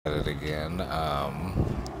it again.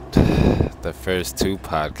 The first two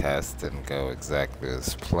podcasts didn't go exactly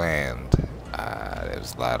as planned. There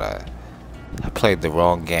was a lot of I played the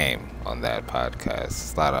wrong game on that podcast.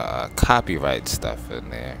 There's a lot of copyright stuff in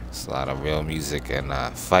there. It's a lot of real music and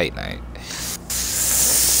fight night.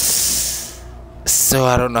 So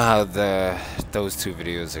I don't know how those two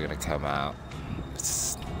videos are gonna come out.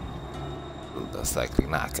 It's most likely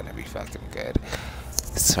not gonna be fucking good.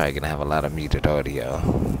 It's probably gonna have a lot of muted audio,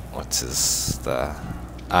 which is the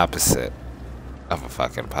opposite of a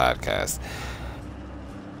fucking podcast.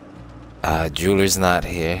 Jeweler's not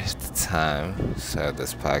here at the time, so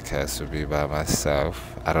this podcast will be by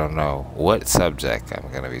myself. I don't know what subject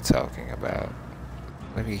I'm gonna be talking about.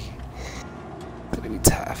 Maybe it's gonna be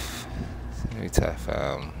tough. It's gonna be tough.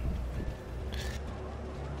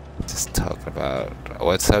 Just talking about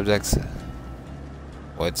what subjects.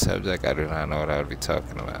 What subject? I do not know what I would be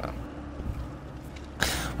talking about.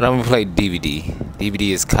 But I'm gonna play DVD.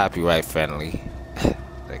 DVD is copyright friendly.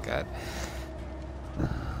 Thank God.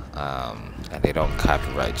 And they don't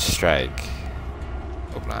copyright strike.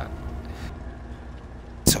 Hope not.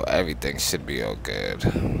 So everything should be all good.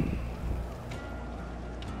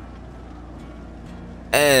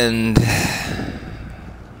 And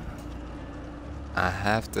I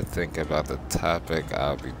have to think about the topic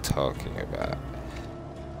I'll be talking about.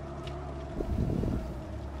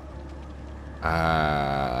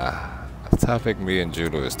 The topic me and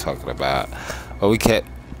Judah was talking about. Well, we kept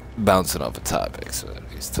bouncing off a topic, so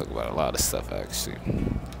he's talking about a lot of stuff actually.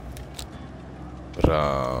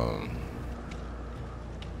 But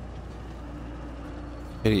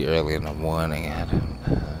pretty early in the morning. I don't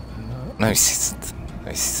know. Let me see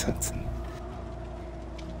something.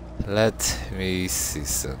 Let me see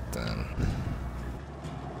something.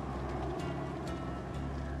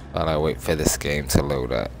 While I wait for this game to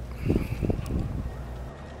load up.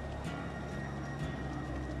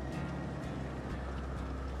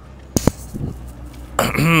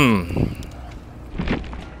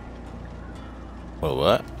 Well,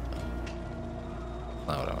 what?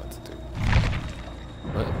 Not what I want to do.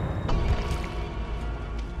 What?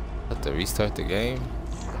 Have to restart the game?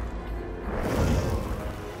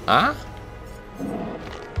 Huh?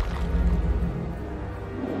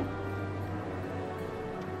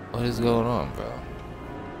 What is going on, bro?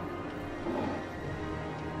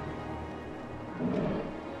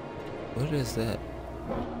 What is that?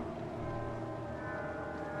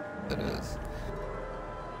 It is.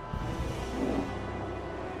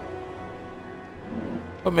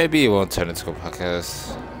 Or maybe it won't turn into a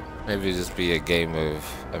podcast. Maybe it'll just be a game of,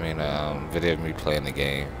 video of me playing the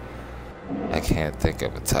game. I can't think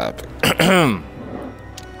of a topic.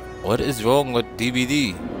 What is wrong with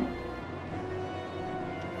DVD?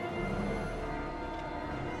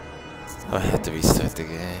 I have to restart the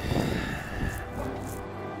game.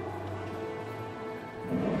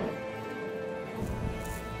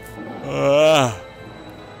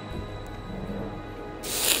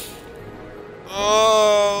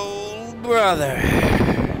 Oh, brother.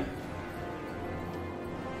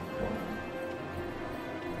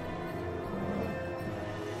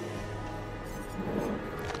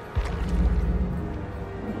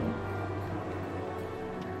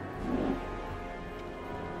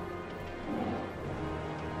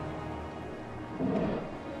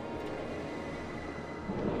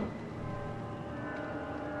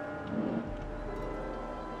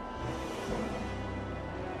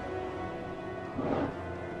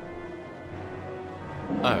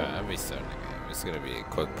 Alright, let me start the game. It's gonna be a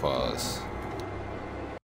quick pause.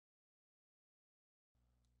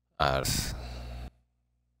 Alright.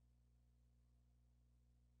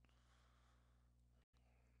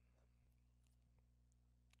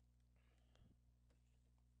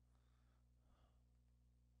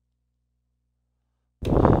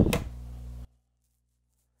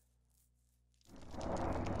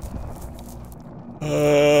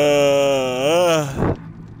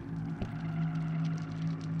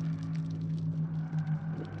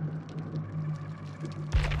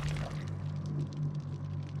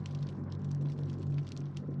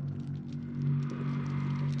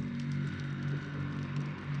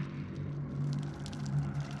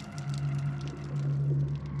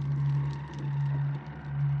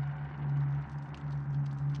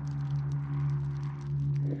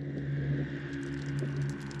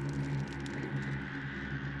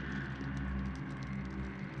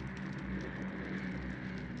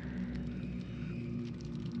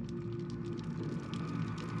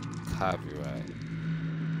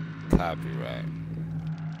 Copyright.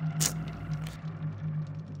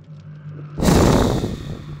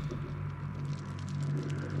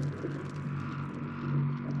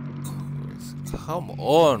 Come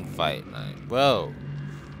on, Fight Night, bro.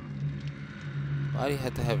 Why do you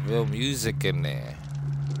have to have real music in there?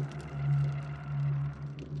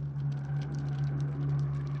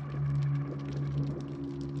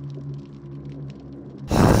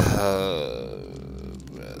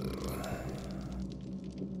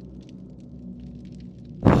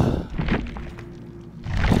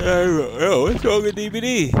 Yo, what's wrong with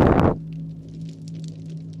DVD?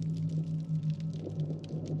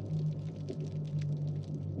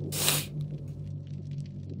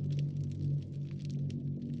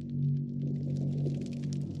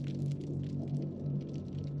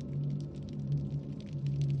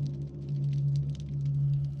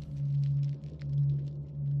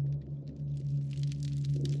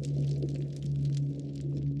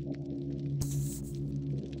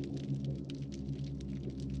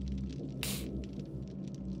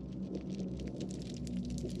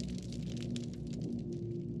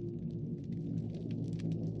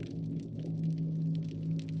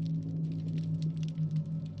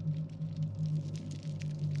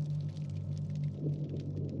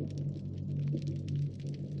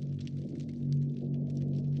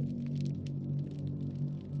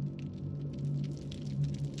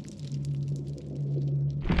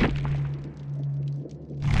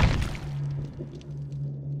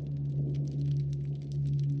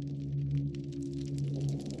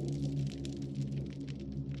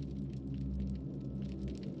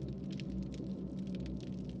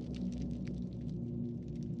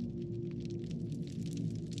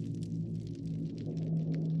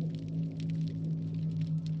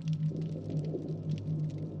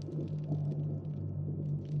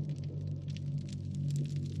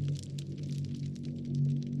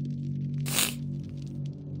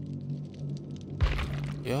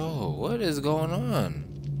 Yo, what is going on?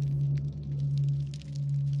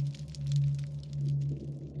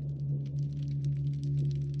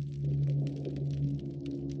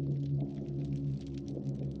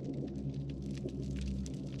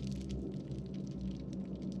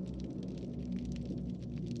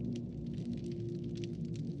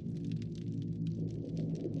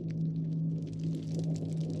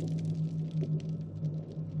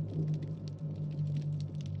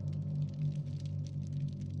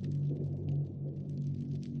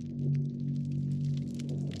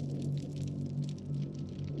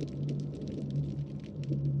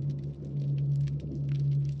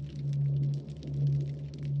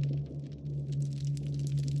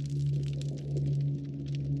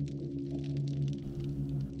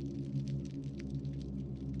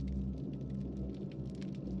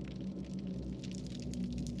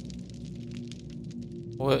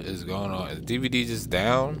 What is going on? Is DVD just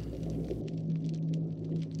down?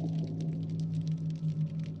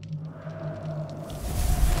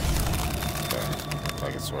 Okay, looks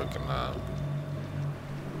like it's working now.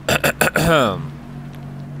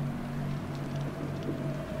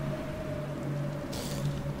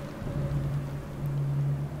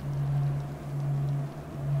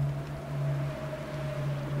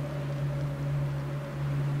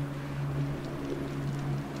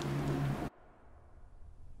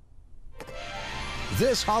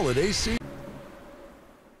 This holiday season.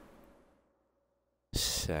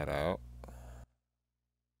 Shout out.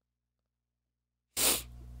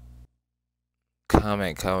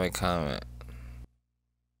 Comment.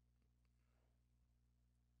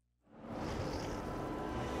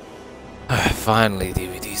 Alright, finally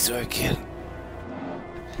DVD's working.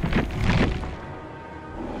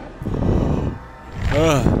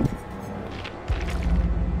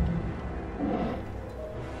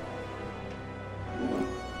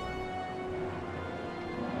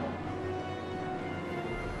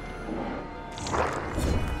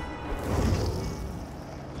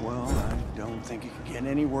 Well, I don't think it could get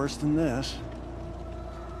any worse than this.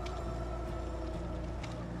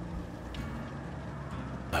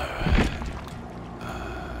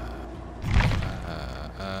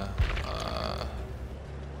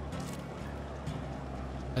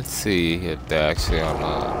 Let's see if they're actually on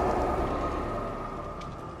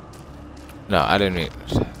No, I didn't mean.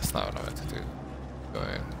 That's not what I meant to do. Go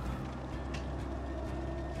ahead.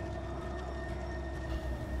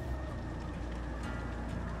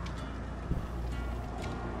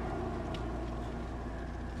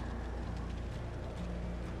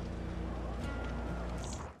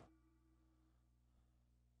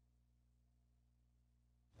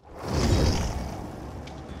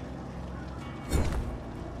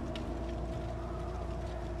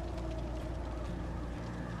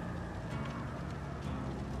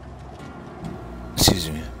 Excuse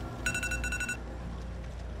me.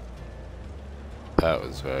 That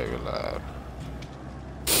was very loud.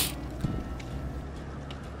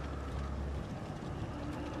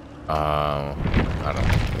 I don't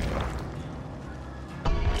think they know.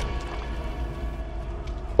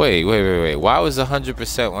 Wait. Why was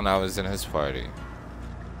 100% when I was in his party?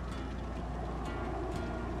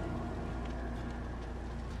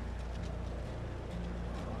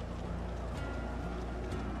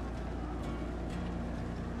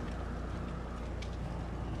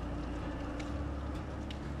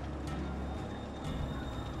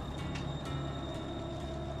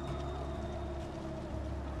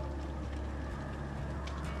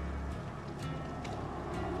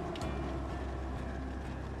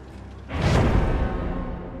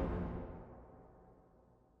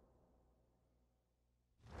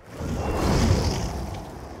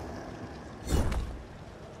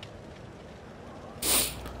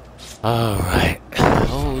 Alright.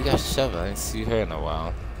 Oh, we got Sheva. I didn't see her in a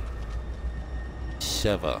while.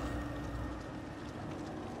 Sheva.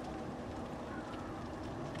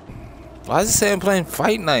 Why does it say I'm playing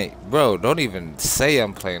Fight Night? Bro, don't even say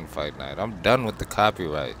I'm playing Fight Night. I'm done with the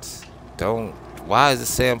copyrights. Don't. Why does it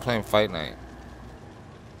say I'm playing Fight Night?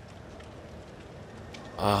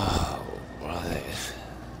 Oh, brother.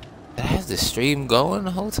 Did I have the stream going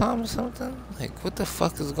the whole time or something? Like, what the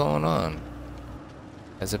fuck is going on?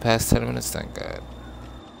 Has it passed 10 minutes? Thank God.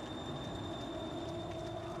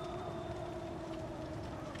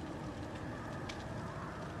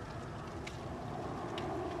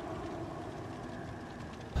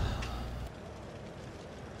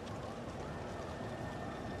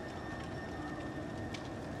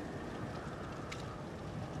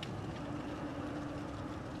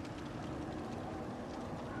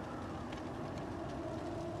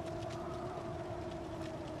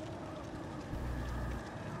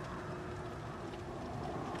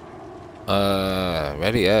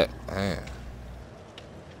 Ready yet? Man.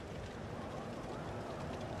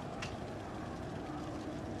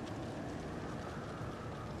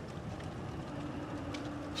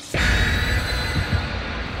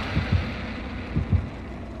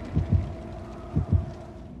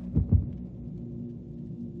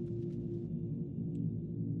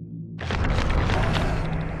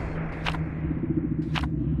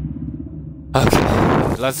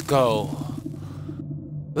 Okay, let's go.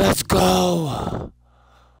 Let's go.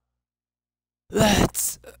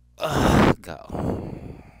 Let's go.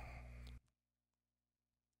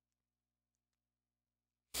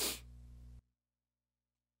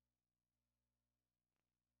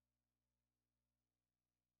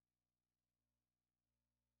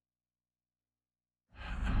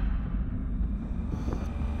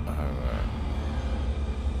 Alright.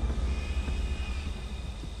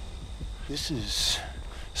 This is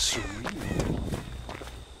surreal.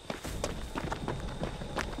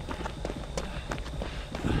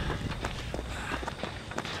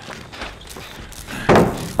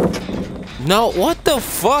 No, what the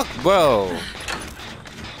fuck, bro?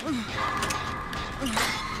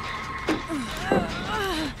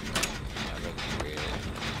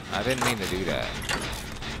 I didn't mean to do that.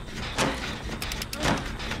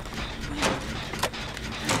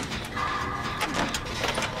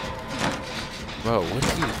 Bro, what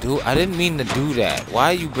did you do? I didn't mean to do that. Why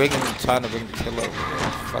are you trying to bring the killer over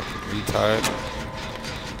here? Fucking retard.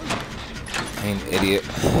 I ain't idiot.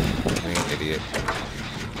 I ain't idiot.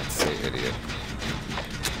 Let's say idiot.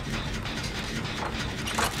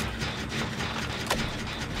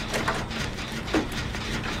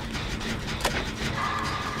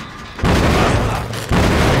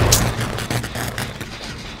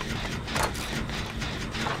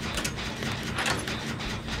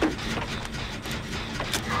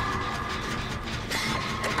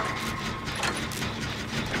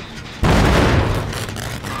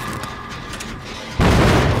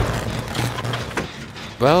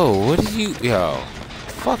 Bro, what are you... Yo,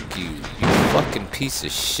 fuck you. You fucking piece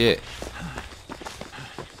of shit.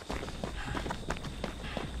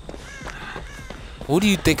 What do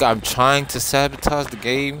you think? I'm trying to sabotage the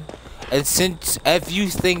game? And since if you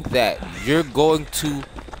think that you're going to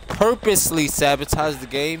purposely sabotage the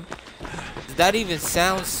game, does that even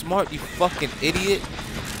sound smart, you fucking idiot?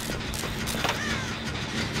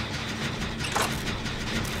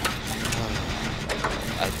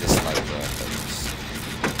 I dislike that.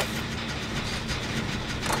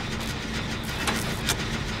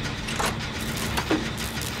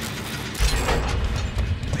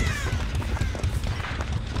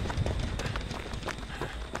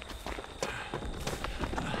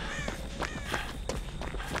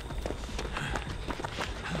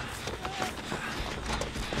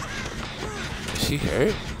 She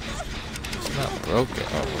hurt? It's not broken.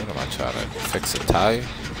 Oh, what am I trying to fix a tire?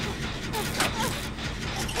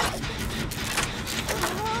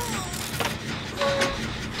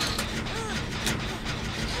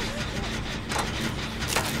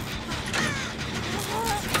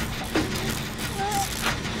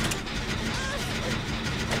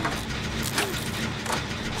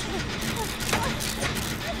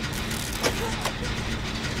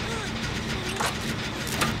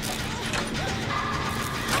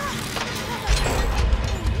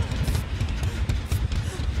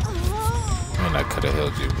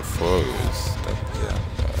 have healed you before we was stuck down,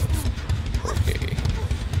 but okay.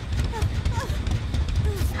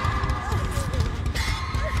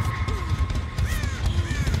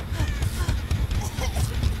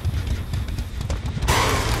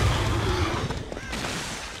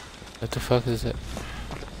 What the fuck is it?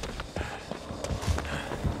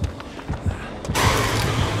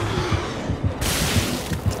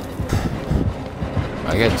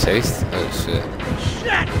 I get chased? Oh shit.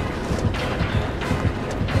 Shit!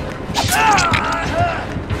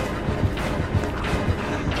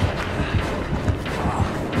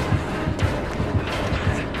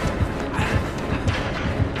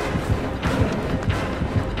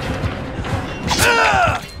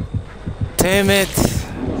 Damn it!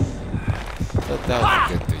 But that was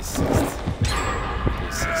a good 360.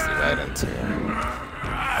 360 right into him.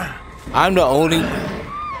 I'm the only.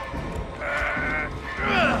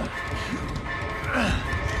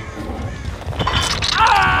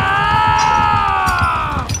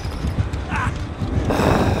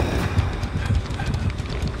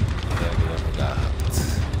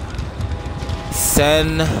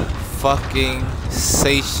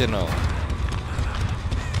 Fucking-sational.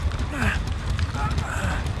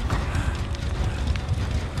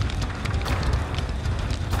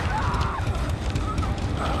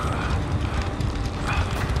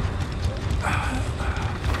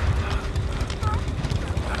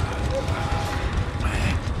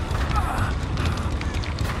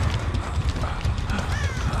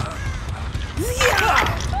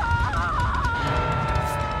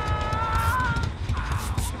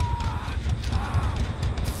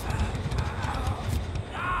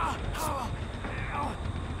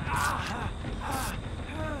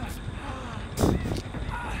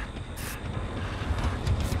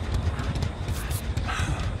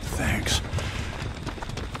 Thanks.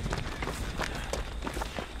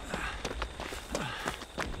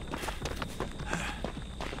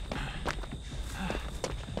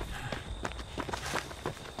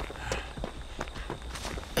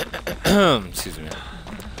 Excuse me.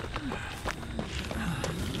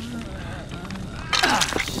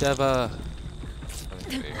 Sheva.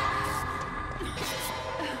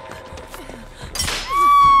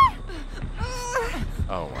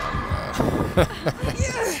 Oh my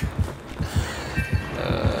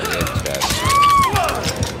god.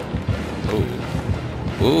 Ooh.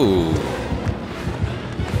 Ooh.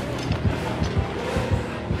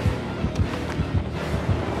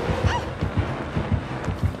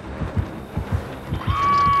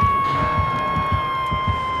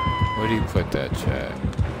 Where do you put that, chat?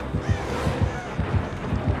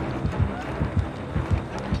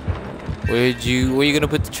 Where you gonna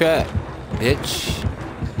put the trap, bitch?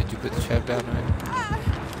 Did you put the trap down already?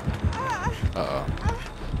 Uh-oh.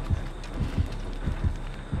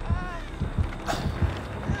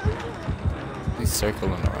 He's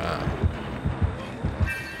circling around.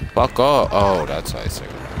 Fuck off. Oh, that's why he's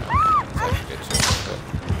circling around. So I can get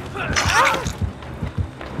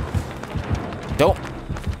you. Don't.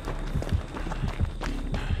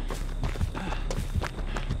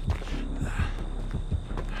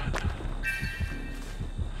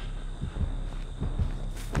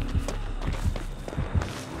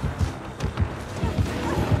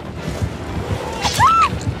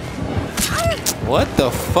 What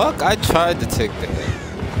the fuck? I tried to take the hit.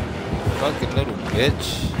 Fucking little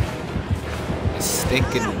bitch. You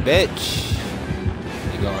stinking bitch.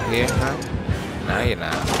 You gonna hear, huh? Now you're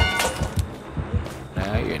not.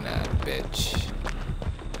 Now you're not, bitch.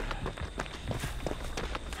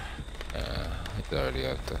 It's already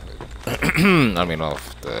off the hood. I mean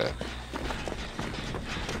off the...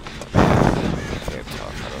 I can't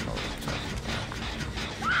talk, I don't know what I'm talking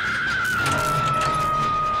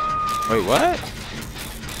about. Wait, what?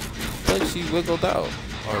 But she wiggled out.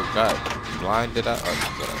 Or got blinded out. Oh,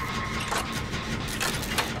 she got out.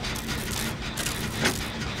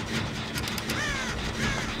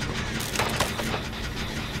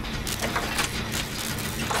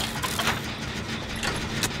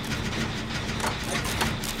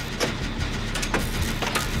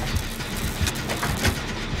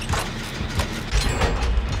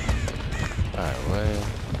 Alright,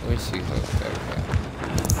 where's she hooked at?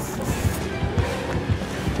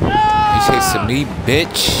 Chasing me,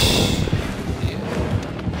 bitch. Yeah.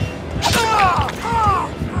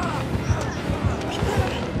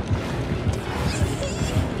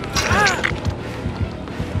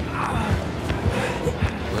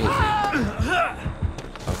 Where is he?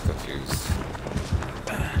 I'm confused.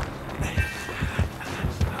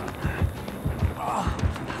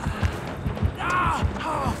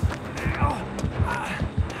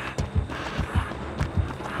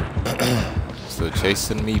 Still chasing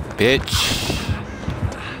chasing me, bitch.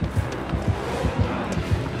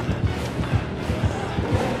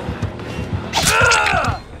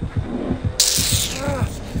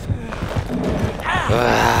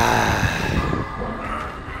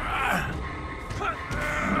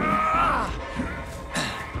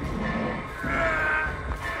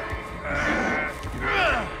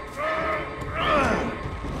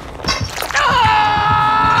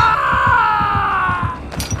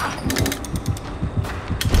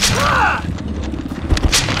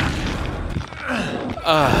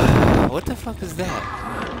 What the fuck is that?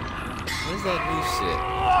 What is that new shit?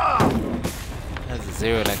 It has a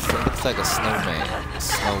 0 next to it. Looks like a snowman. A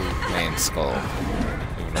snowman skull.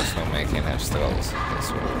 Even though snowman can't have skulls.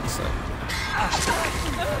 That's what it looks like.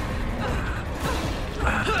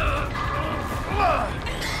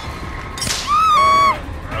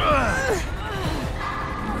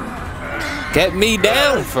 Get me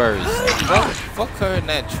down first. Fuck her in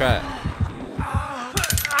that trap.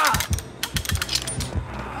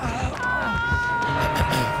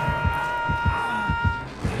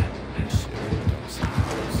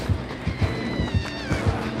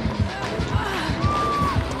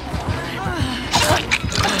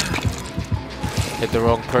 Hit the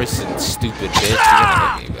wrong person, stupid bitch. You're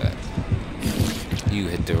gonna hit me back. You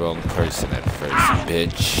hit the wrong person at first,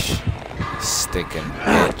 bitch. Stinking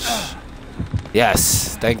bitch.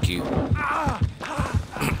 Yes, thank you.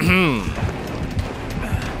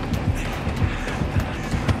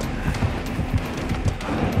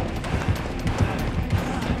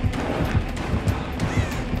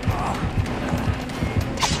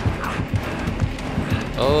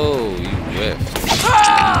 Oh, you whiffed.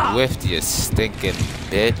 You whiffed, you stinking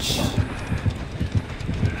bitch.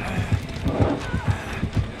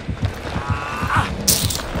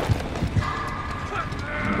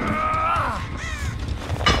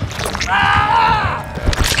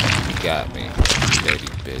 You got me, dirty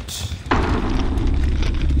bitch.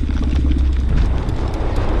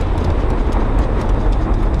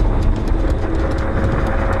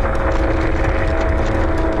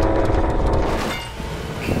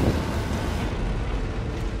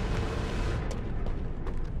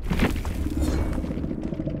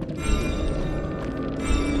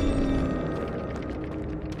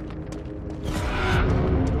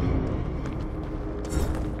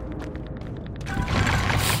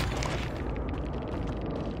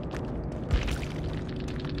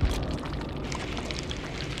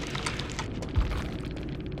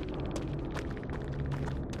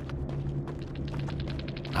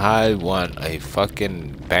 I want a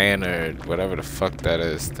fucking banner, whatever the fuck that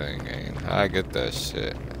is thing, man. How I get that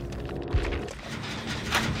shit?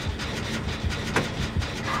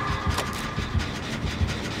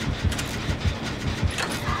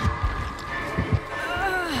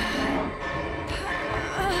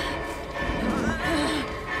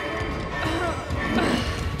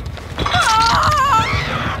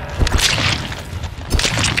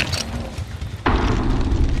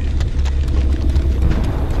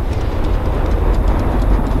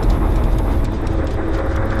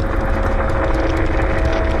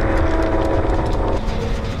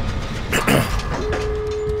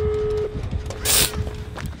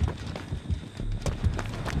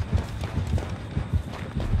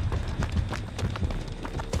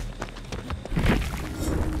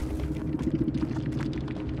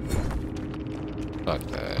 Fuck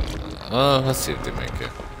that. Let's see if they make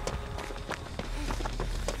it.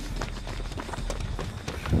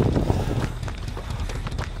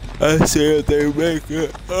 Let's see if they make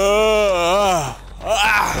it.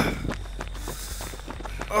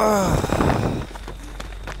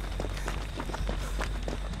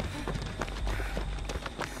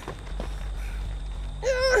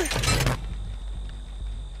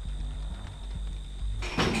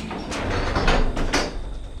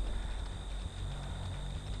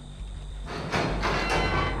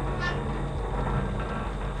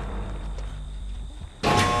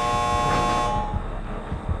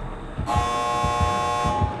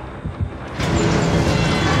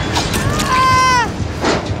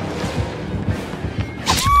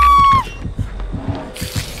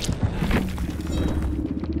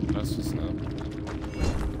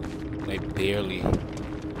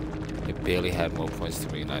 They barely had more points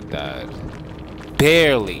to me and I died.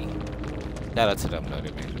 Barely! Shout out to them, no,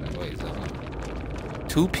 they made it out. Wait,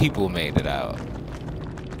 two people made it out.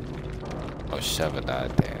 Oh, Sheva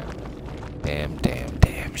died, damn.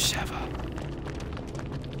 Damn, Sheva.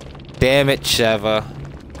 Damn it, Sheva.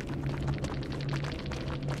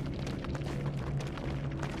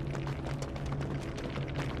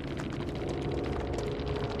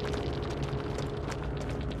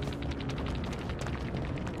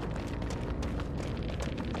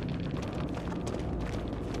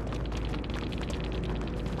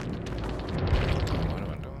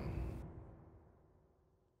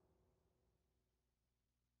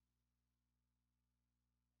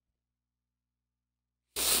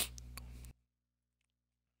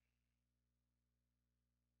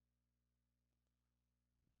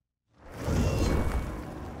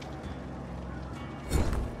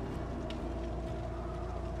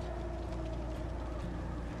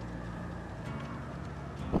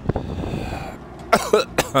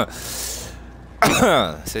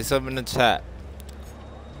 Say something in the chat.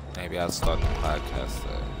 Maybe I'll start the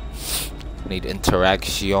podcast. Need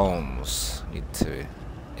interactions. Need to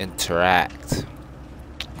interact.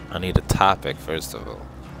 I need a topic first of all.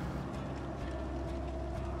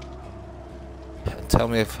 Tell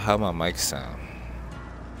me how my mic sound.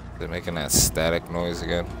 Is it making that static noise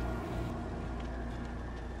again?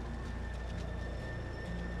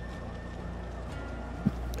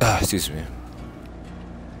 Excuse me.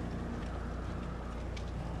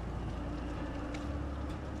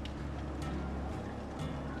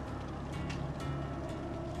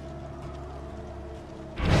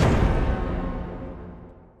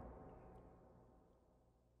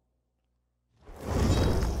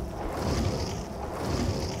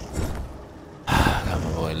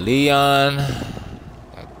 Leon,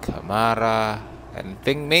 Kamara, and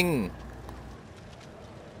Ping Ming.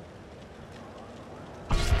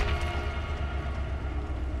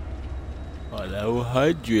 Oh, level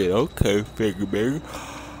 100. Okay, Ping Ming.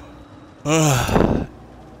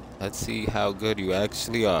 Let's see how good you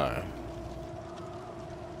actually are.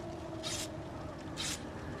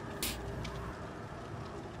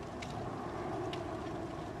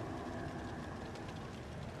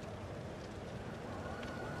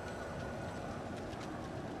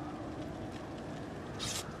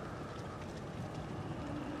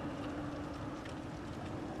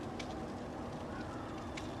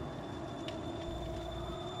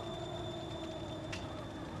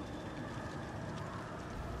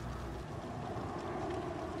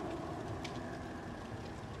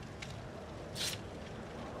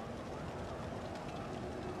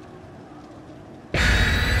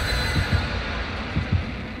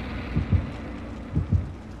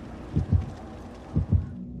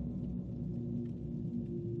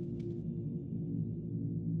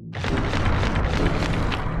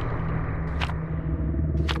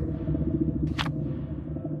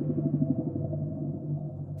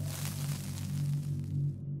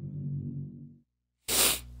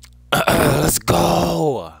 Let's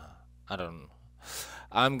go. I don't know.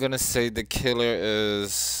 I'm gonna say the killer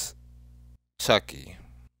is Chucky.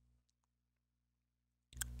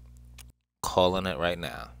 Calling it right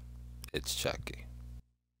now. It's Chucky.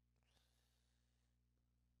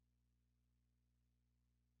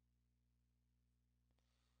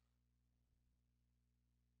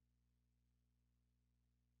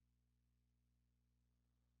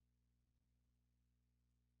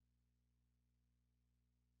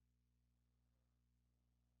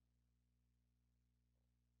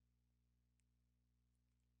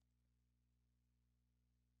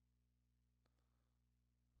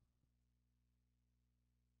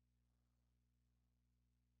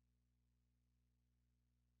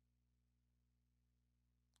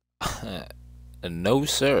 No,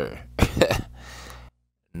 sir.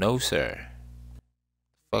 No, sir.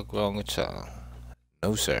 Fuck wrong with y'all?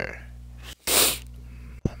 No, sir.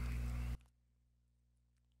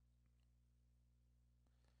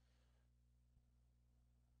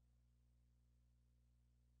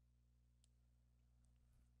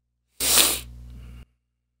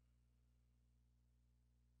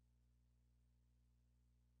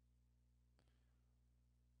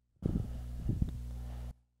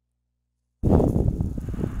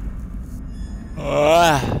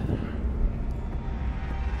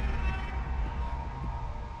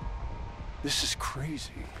 This is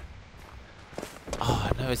crazy. Oh,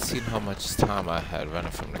 I never seen how much time I had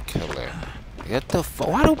running from the killer. What the fuck?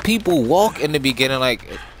 Why do people walk in the beginning like?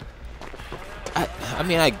 I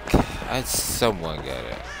mean, I somewhat get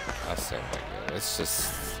it. I somewhat get it. It's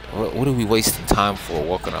just, what are we wasting time for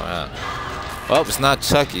walking around? Well, it's not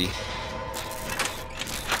Chucky.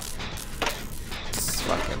 It's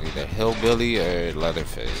fucking either Hillbilly or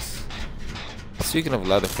Leatherface. Speaking of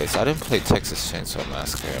Leatherface, I didn't play Texas Chainsaw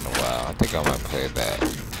Massacre in a while. I think I might play that.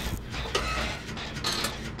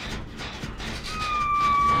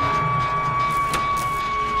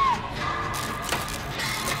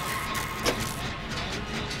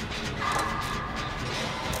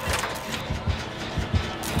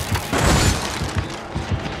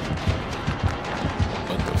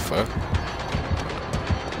 What the fuck?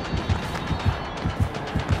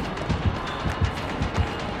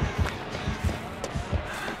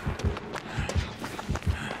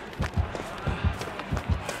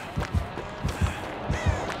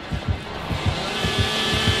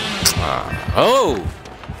 Oh!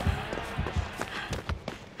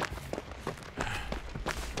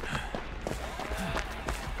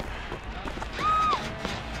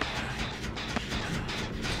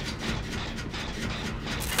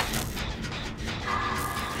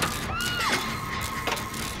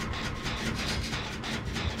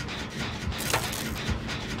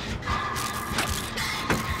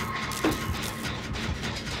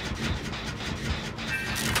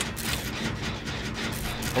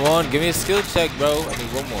 on, give me a skill check, bro. I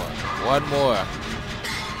need one more. One more.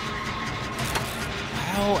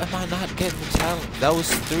 How am I not getting the challenge? That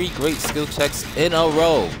was 3 great skill checks in a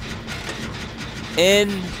row.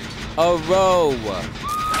 In a row.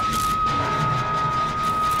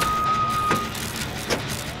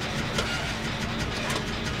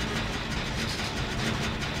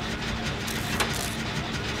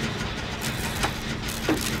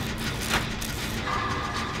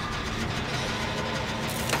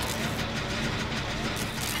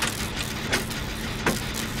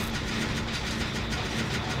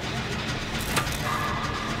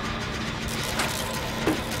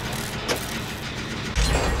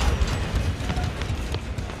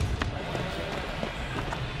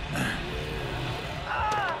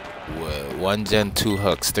 One gen, 2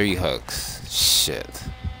 hooks, 3 hooks. Shit.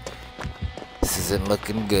 This isn't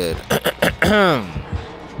looking good.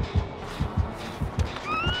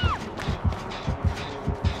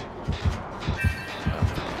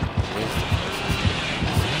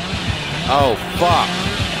 Oh, fuck.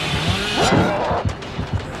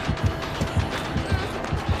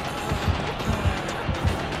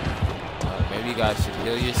 Maybe you guys should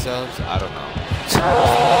heal yourselves? I don't know.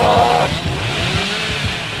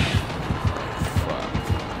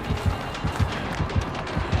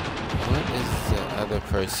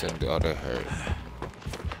 Person got hurt.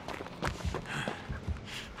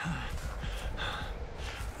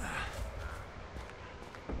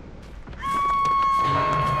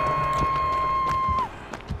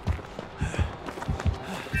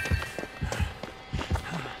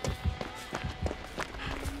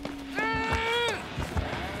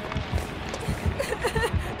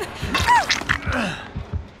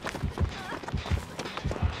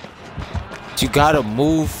 You gotta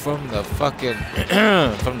move from the fucking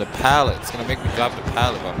from the pallet. It's gonna make me drop the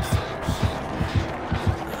pallet by mistake.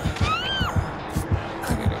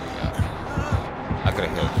 Okay, there we go. I could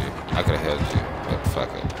have healed you. I could have healed you, but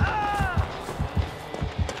fuck it.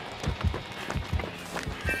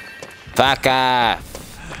 Fuck off.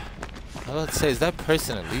 I was about to say, is that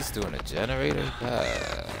person at least doing a generator?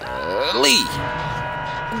 Lee.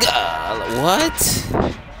 What?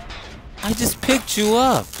 I just picked you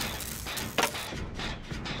up.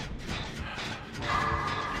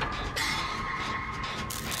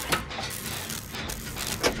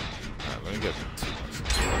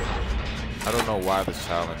 I don't know why this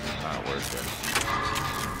challenge is not working.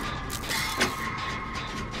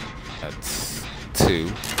 That's 2.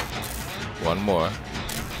 One more.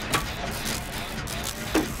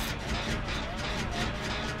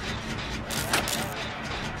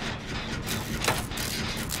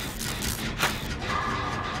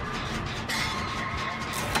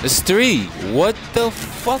 It's 3. What the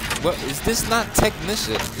fuck? What is this? Not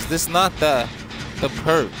technician? Is this not the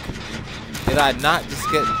perk? Did I not just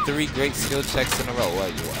get 3 great skill checks in a row?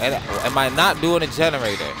 Am I not doing a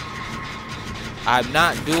generator? I'm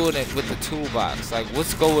not doing it with the toolbox. Like,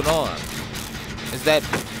 what's going on? Is that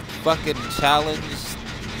fucking challenge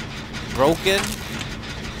broken?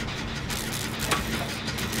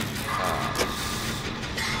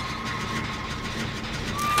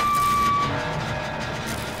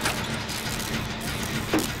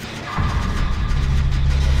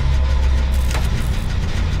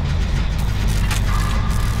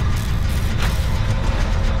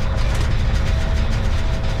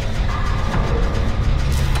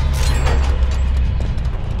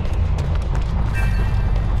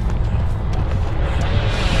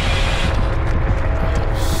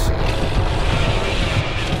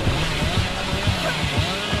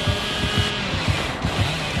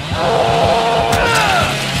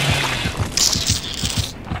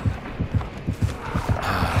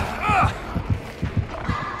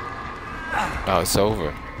 Oh, it's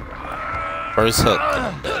over. First hook. And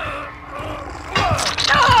I'm dead.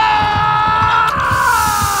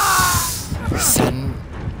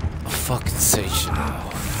 Sensational.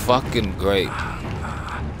 Fucking great.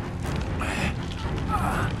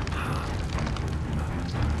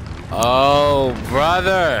 Oh,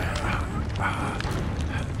 brother.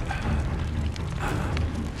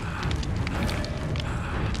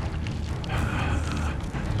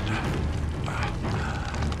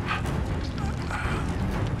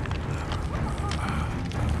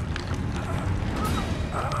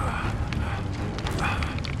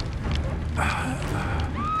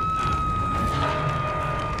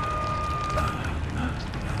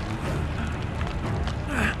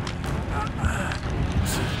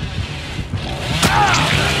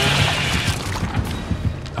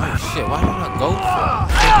 Shit, why did I go for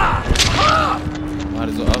it? Might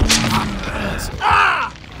as well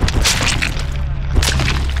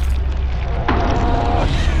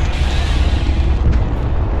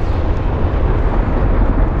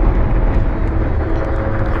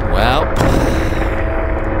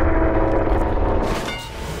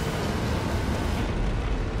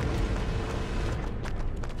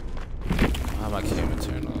camera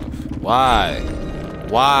turn off? Why?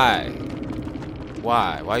 Why?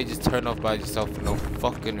 Why you just turn off by yourself for no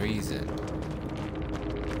fucking reason?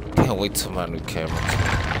 Can't wait till my new camera comes.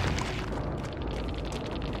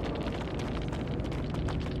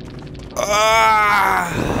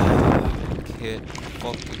 Can't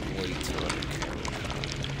fucking wait till my new camera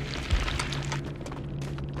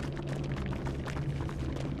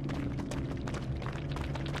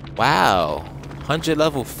comes. Wow. 100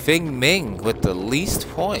 level Fing Ming with the least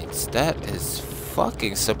points. That is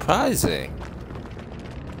fucking surprising.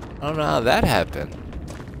 I don't know how that happened.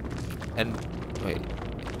 And wait,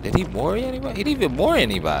 did he Mori anybody? He didn't even Mori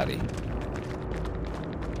anybody.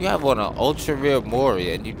 You have on an ultra rare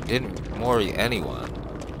Mori and you didn't Mori anyone.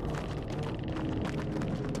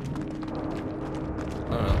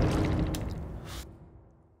 I don't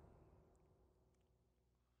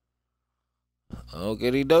know.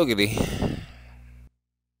 Oogity doogity.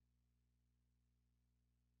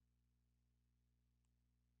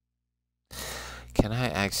 Can I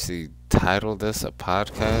actually title this a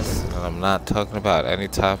podcast? And I'm not talking about any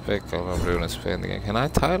topic. All I'm doing is playing the game. Can I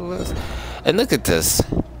title this? And look at this.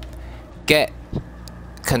 Get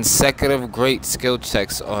consecutive great skill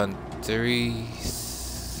checks on 3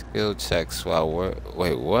 skill checks while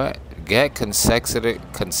wait, what? Get consecutive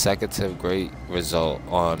great result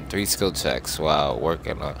on 3 skill checks while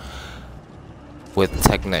working on with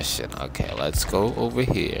technician. Okay, let's go over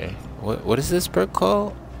here. What is this perk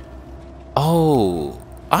called? Oh,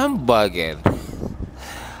 I'm bugging.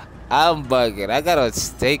 I'm bugging. I got a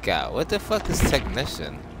stakeout. What the fuck is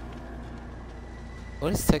technician?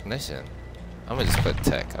 What is technician? I'm gonna just put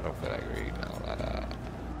tech. I don't feel like reading all that.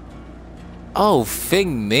 Oh,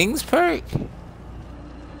 Fing Ming's perk?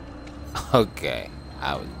 Okay.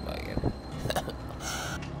 I was bugging.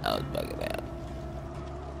 I was bugging out.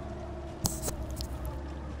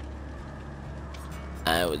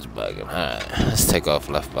 I was bugging. Alright, let's take off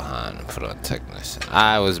Left Behind and put on Technician.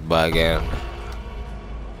 I was bugging.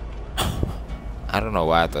 I don't know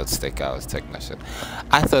why I thought Stakeout was Technician.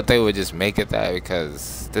 I thought they would just make it that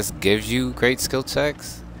because this gives you great skill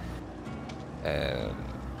checks. And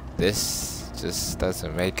this just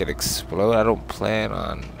doesn't make it explode. I don't plan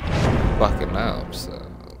on fucking up, so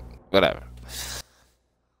whatever.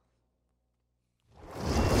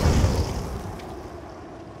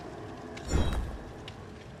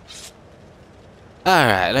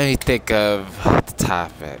 Alright, let me think of the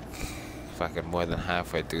topic. Fucking more than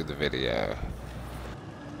halfway through the video.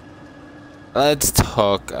 Let's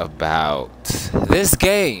talk about this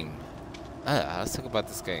game. Let's talk about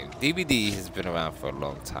this game. DBD has been around for a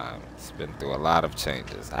long time. It's been through a lot of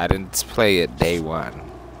changes. I didn't play it day one.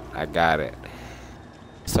 I got it.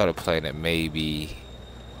 Started playing it maybe...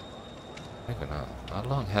 I don't even know. How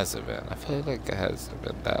long has it been? I feel like it hasn't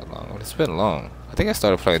been that long. But it's been long. I think I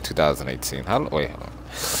started playing in 2018. Wait, hold on.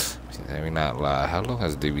 Let me not lie. How long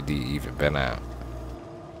has DVD even been out?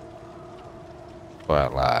 Before I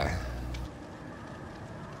lie.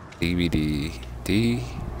 DVD.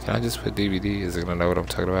 Can I just put DVD? Is it gonna know what I'm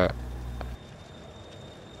talking about?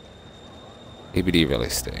 DVD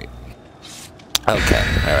release date. Okay.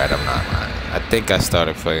 Alright, I'm not lying. I think I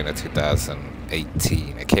started playing in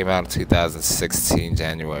 2018. It came out in 2016,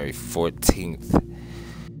 January 14th.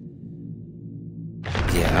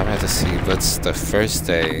 Yeah, I'm about to see what's the first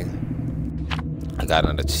day I got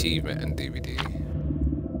an achievement in DVD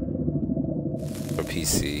for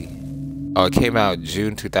PC. Oh, it came out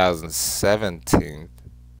June 2017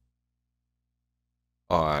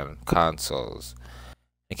 on consoles.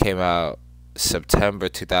 It came out September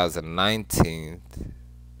 2019.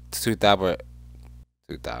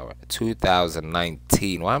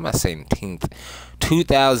 2019. Why am I saying 10th?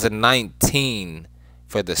 2019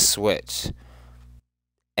 for the Switch.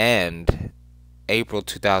 And April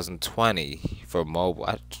 2020 for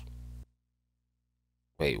mobile.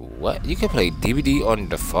 Wait, what? You can play DVD on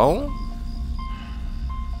the phone?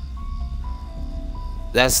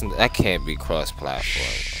 That can't be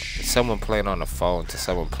cross-platform. Someone playing on the phone to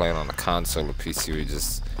someone playing on a console or PC, we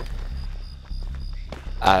just...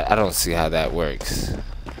 I don't see how that works.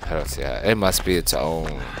 I don't see how... It must be its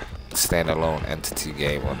own standalone entity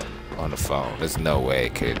game on the phone. There's no way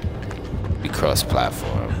it could be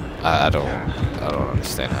cross-platform. I don't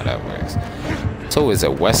understand how that works. So is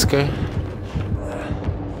it Wesker?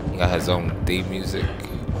 He got his own theme music.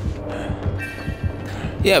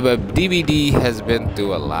 Yeah, but DVD has been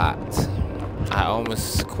through a lot. I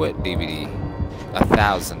almost quit DVD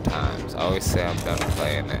 1,000 times. I always say I'm done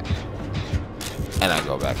playing it, and I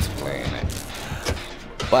go back to playing it.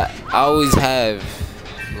 But I always have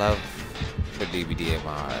love for DVD in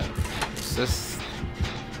my heart. It's just,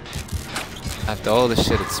 I After all the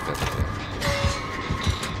shit it's been through.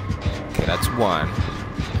 Okay, that's one.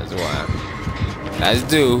 That's one. That's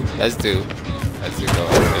two. That's two. That's two. Go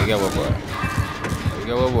on. We got one more. We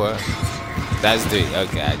got one more. That's three.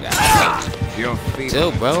 Okay, I got it.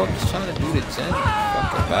 Chill, bro. I'm just trying to do the gen.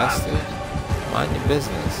 Fucking bastard. Mind your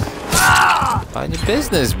business. Mind your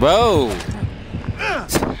business, bro.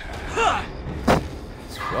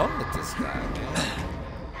 What's wrong with this guy, man?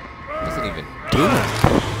 Doesn't even do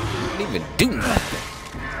nothing. Doesn't even do nothing.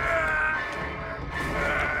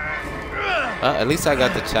 At least I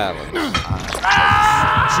got the challenge.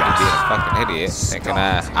 I'm being a fucking idiot, thinking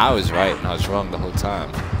I was right and I was wrong the whole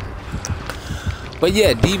time. But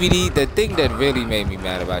yeah, DVD, the thing that really made me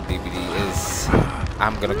mad about DVD is,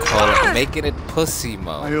 I'm gonna call it making it pussy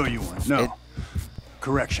mode. I owe you one. No.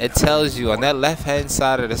 Correction. It tells you on that left-hand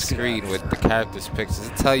side of the screen with the characters' pictures,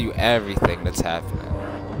 it tells you everything that's happening.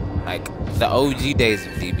 Like, the OG days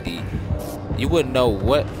of DVD, you wouldn't know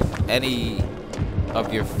what any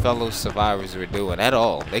of your fellow survivors were doing at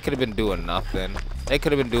all. They could have been doing nothing. They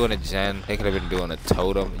could have been doing a gen. They could have been doing a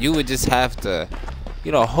totem. You would just have to,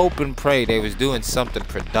 you know, hope and pray they was doing something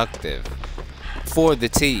productive for the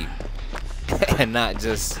team and not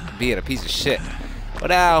just being a piece of shit. But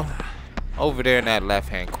now, over there in that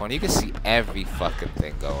left-hand corner, you can see every fucking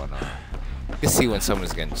thing going on. You can see when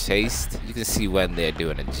someone's getting chased. You can see when they're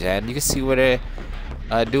doing a gen. You can see when they're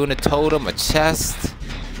doing a totem, a chest.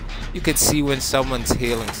 You can see when someone's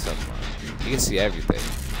healing someone. You can see everything.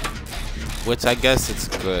 Which I guess it's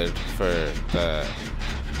good for the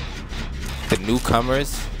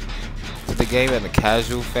newcomers to the game and the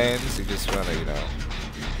casual fans who just want to, you know.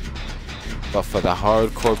 But for the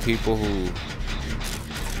hardcore people who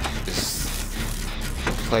just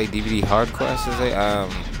play DVD hardcore, I should say,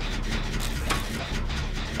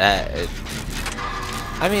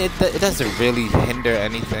 I mean, it doesn't really hinder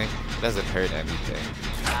anything. It doesn't hurt anything.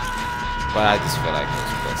 But I just feel like it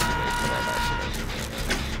was pussy. They put all that shit over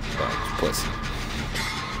there. But it was pussy.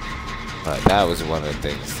 But that was one of the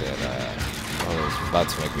things that was about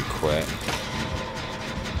to make me quit.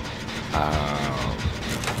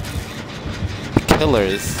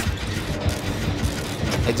 Killers.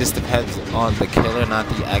 It just depends on the killer, not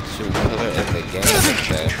the actual killer in the game.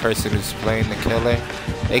 The person who's playing the killer,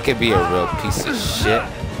 they could be a real piece of shit.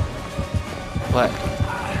 But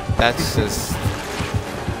that's just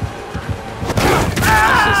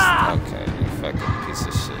okay, you fucking piece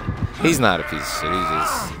of shit. He's not a piece of shit, he's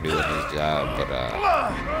just doing his job, but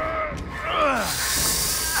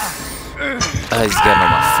he's getting on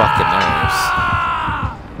my fucking nerves.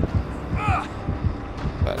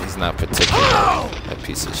 But he's not particularly a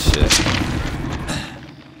piece of shit.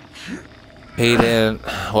 He didn't,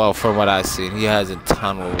 well, from what I've seen, he hasn't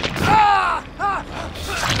tunneled,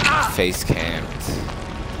 face cammed.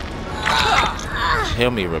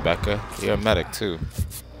 Heal me, Rebecca. You're a medic too.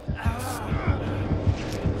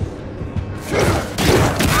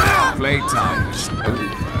 Playtime.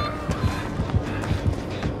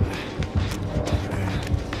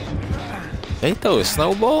 They throw a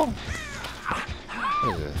snowball?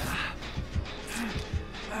 What is it?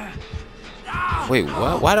 Wait,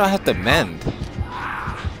 what? Why do I have to mend? Did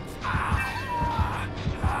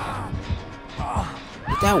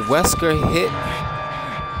that Wesker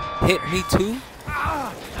hit me too?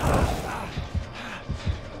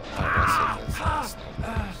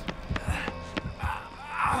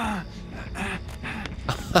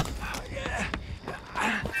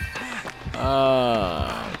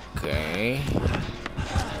 Okay.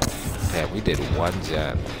 Yeah, we did one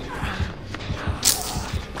gen.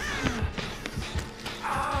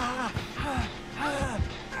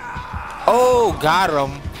 Oh, got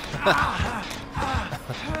him.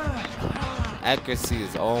 Accuracy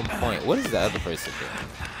is on point. What is the other person doing?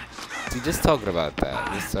 See, just talking about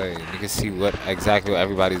that. Just so you can see exactly what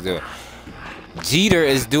everybody's doing. Jeter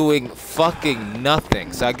is doing fucking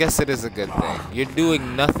nothing. So I guess it is a good thing. You're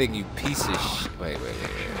doing nothing, you piece of shit. Wait.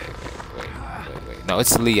 No,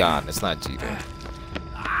 it's Leon. It's not Jeter.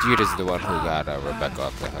 Jeter's the one who got Rebecca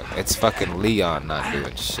off the hook. It's fucking Leon not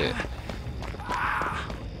doing shit.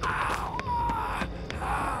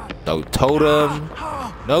 No totem,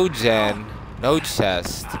 no gen, no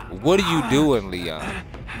chest. What are you doing, Leon?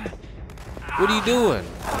 What are you doing?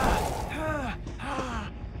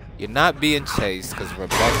 You're not being chased because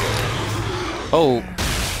Rebecca is. Oh.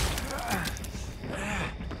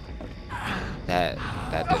 That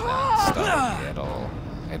did not start me at all.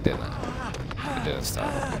 It did not. It didn't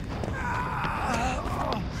start me.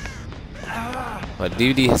 But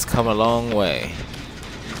duty has come a long way.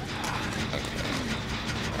 Okay.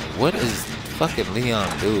 What is fucking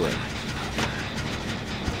Leon doing?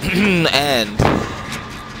 And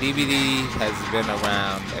DVD has been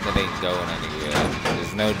around and it ain't going anywhere.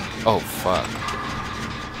 There's no. Oh fuck!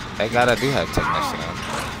 Thank God I do have technician on.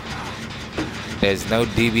 There's no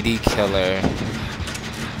DVD killer.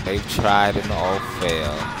 They've tried and all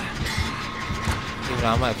failed. Even though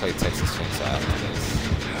I might play Texas Chainsaw after this,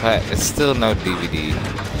 but it's still no DVD.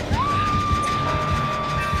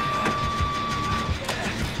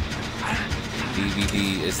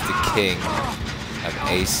 DVD is the king of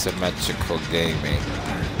asymmetrical gaming,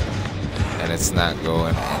 and it's not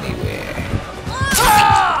going anywhere.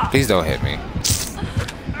 Please don't hit me,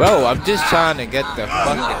 bro. I'm just trying to get the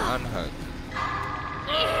fucking unhook.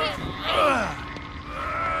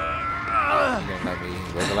 You gonna let me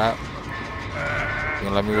wiggle out? You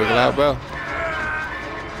gonna let me wiggle out, bro?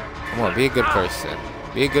 Come on, be a good person.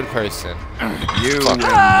 Be a good person. You.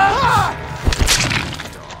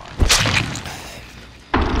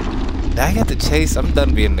 I got the chase. I'm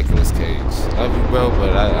done being Nicolas Cage. Love you, bro,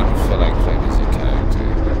 but I don't feel like playing as your character.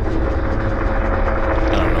 I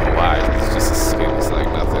don't know why. It's just a skill. It's like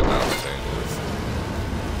nothing else changes.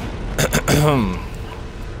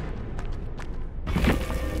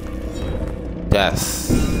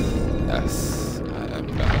 Yes. Yes. I am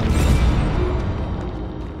done.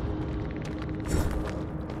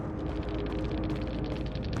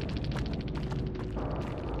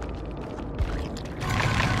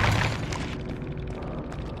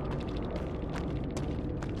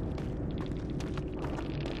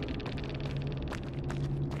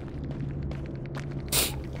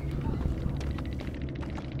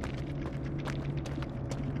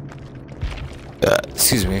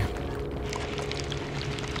 Excuse me.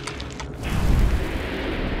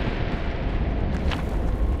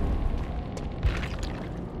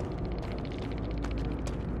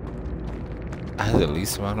 I had the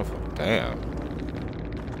least amount of. Damn.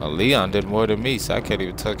 Well, Leon did more than me, so I can't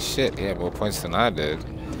even talk shit. He had more points than I did.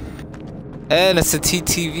 And it's a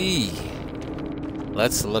TTV.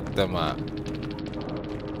 Let's look them up.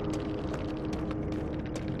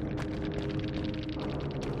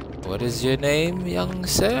 What is your name, young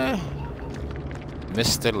sir?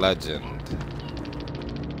 Mr. Legend.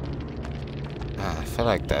 I feel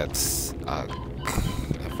like that's a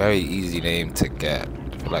very easy name to get.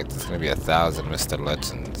 I feel like there's gonna be 1,000 Mr.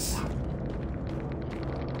 Legends.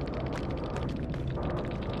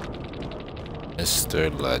 Mr.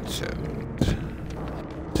 Legend.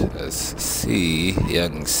 Let's see,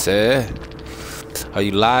 young sir. Are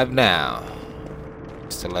you live now?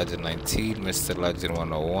 Mr. Legend 19, Mr. Legend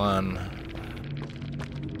 101.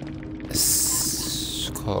 It's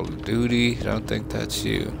Call of Duty. I don't think that's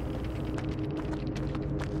you.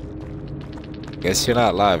 Guess you're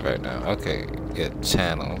not live right now. Okay, get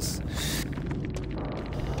channels.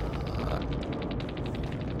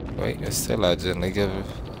 Wait, Mr. Legend,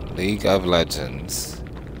 League of Legends.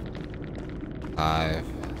 Live.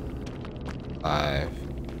 Live.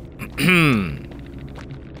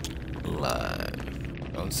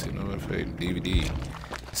 Don't see no afraid DVD.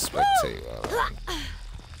 Spectate while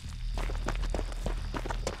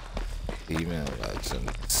Female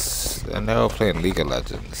Legends. And they're all playing League of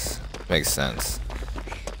Legends. Makes sense.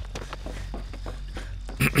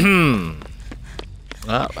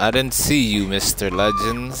 Oh, I didn't see you, Mr.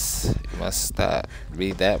 Legends. You must not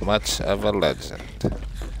be that much of a legend.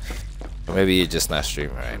 Or maybe you're just not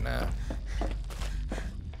streaming right now.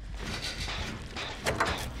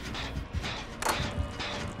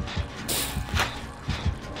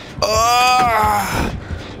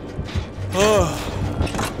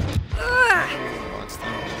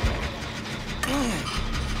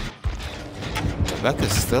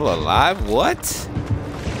 Rebecca's still alive? What?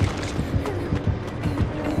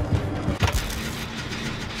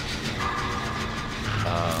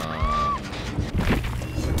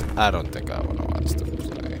 I don't think I want to watch them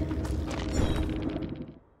play.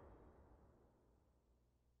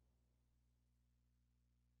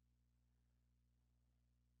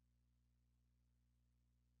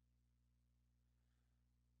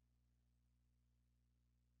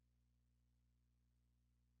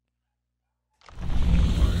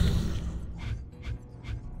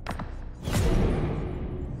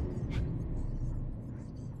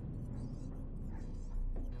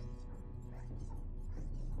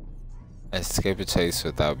 Escape a chase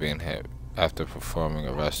without being hit after performing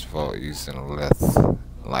a rush vault using Lith.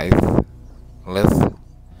 I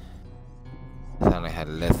thought I had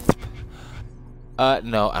Lith.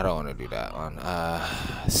 No, I don't want to do that one.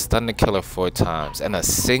 Stun the killer 4 times in a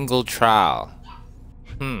single trial.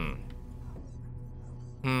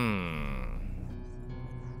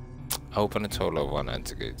 Open a total of 1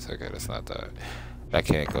 enter gates. Okay, that's not that. I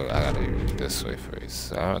can't go. I gotta do this way first.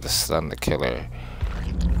 So I have to stun the killer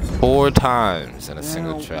 4 times in a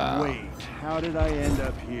single trial. Wait, how did I end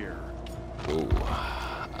up here? Ooh.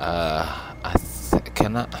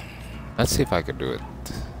 Can I? Let's see if I can do it.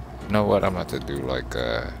 You know what? I'm gonna have to do like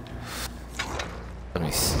let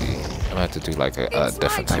me see. I'm gonna have to do like a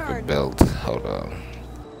different type of build. Hold on.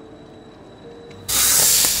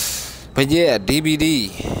 But yeah,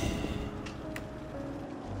 DBD.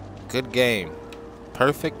 Good game.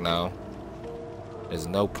 Perfect? No. There's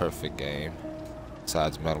no perfect game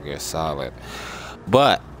besides Metal Gear Solid.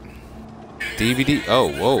 But DVD. Oh,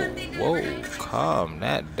 whoa. Calm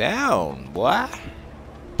that down, boy.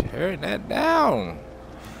 Turn that down.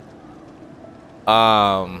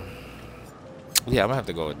 Yeah, I'm gonna have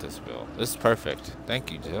to go with this build. This is perfect.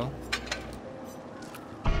 Thank you, Jill.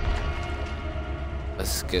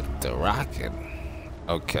 Let's get the rockin'.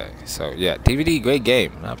 Okay, so yeah, DVD, great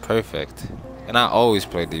game. Not perfect. And I always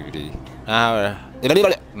play DVD.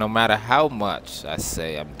 No matter how much I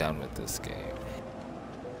say I'm done with this game,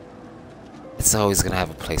 it's always gonna have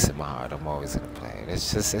a place in my heart. I'm always gonna play it.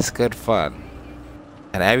 It's good fun.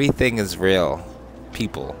 And everything is real.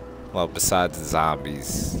 People. Well, besides the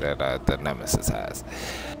zombies that the Nemesis has.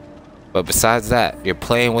 But besides that, you're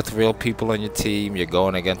playing with real people on your team. You're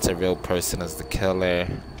going against a real person as the killer.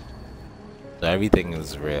 So everything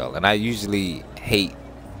is real. And I usually hate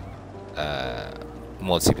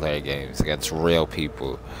multiplayer games against real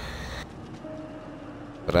people.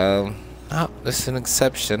 But oh, this is an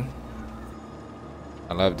exception.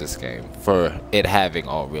 I love this game for it having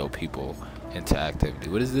all real people interactivity.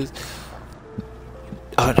 What is this?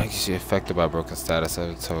 Oh, no, you're affected by broken status.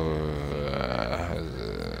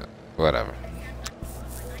 Whatever.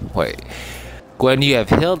 Wait. When you have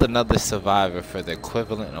healed another survivor for the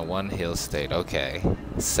equivalent of 1 heal state. Okay.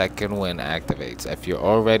 Second win activates. If you're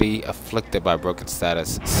already afflicted by broken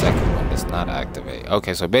status, second win does not activate.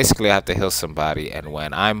 Okay, so basically I have to heal somebody, and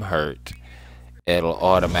when I'm hurt, it'll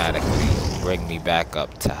automatically bring me back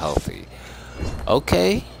up to healthy.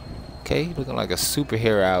 Okay. Okay, looking like a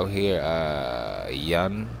superhero out here.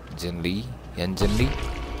 Yun Jin Lee.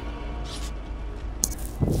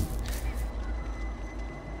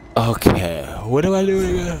 Okay, what am I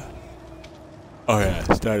doing again? Oh yeah,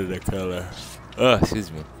 started the killer. Oh,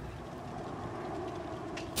 excuse me.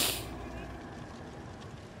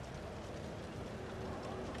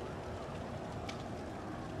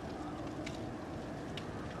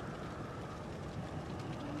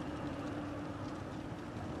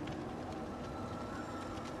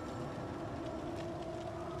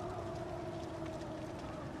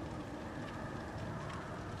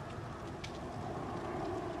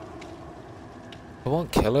 I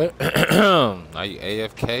won't kill her. Are you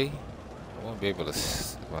AFK? I won't be able to.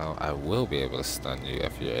 Well, I will be able to stun you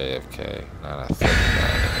if you're AFK. Now that I think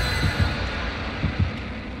about it.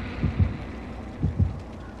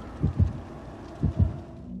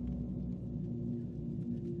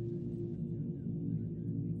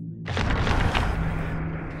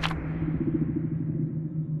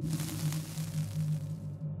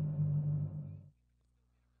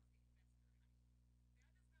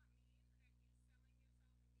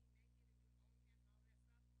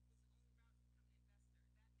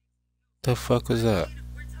 The fuck was that?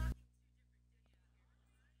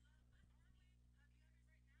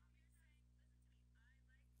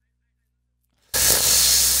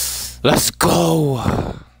 Let's go!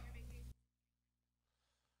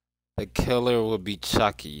 The killer will be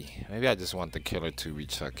Chucky. Maybe I just want the killer to be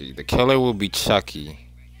Chucky. The killer will be Chucky.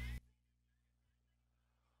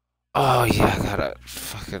 Oh yeah, I gotta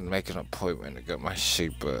fucking make an appointment to get my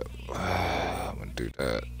shape up. I'm gonna do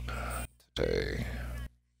that today.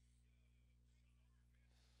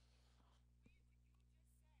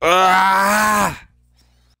 Ah!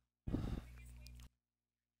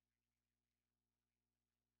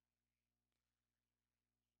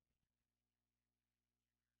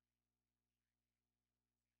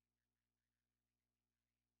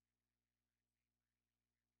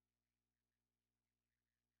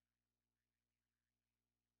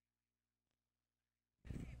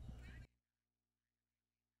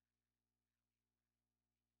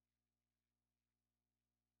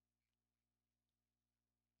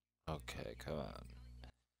 Okay, come on.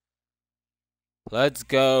 Let's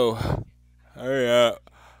go. Hurry up.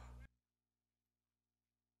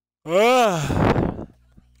 Ah!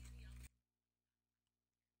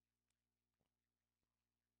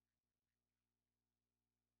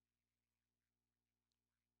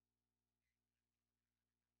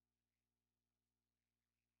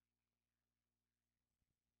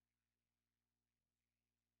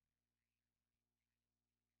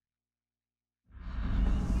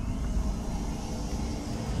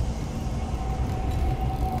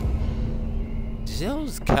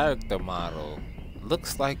 Jill's character model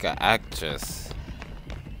looks like an actress.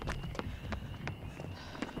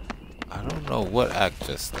 I don't know what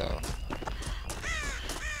actress though.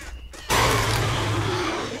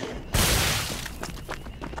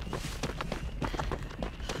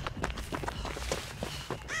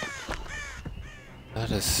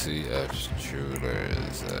 Let us see if Jeweler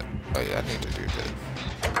is oh yeah, I need to do this.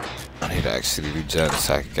 I need to actually do gen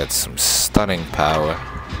so I can get some stunning power.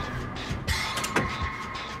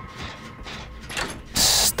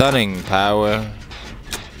 Stunning power.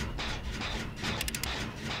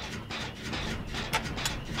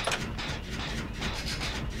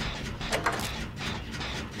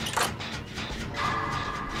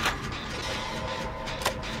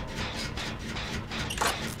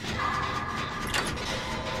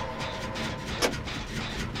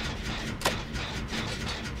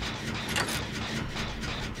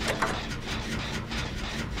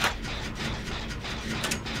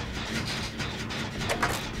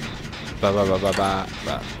 Ba ba ba ba ba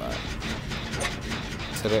ba ba.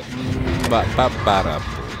 To the ba ba ba da.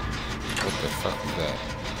 What the fuck is that?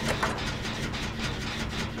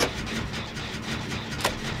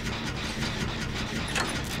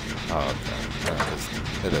 Oh, okay.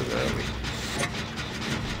 It is early.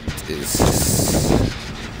 It is.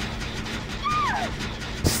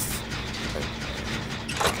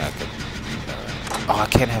 Oh, I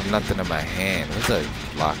can't have nothing in my hand. Where's the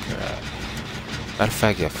locker at? Matter of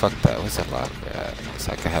fact, yeah, fuck that. Where's the locker at?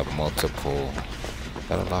 So I can have multiple. Is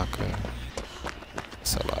that a locker?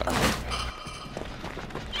 It's a locker.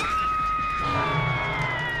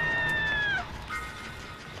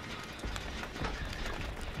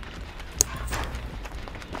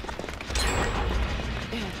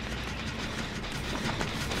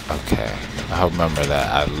 Okay, I remember that.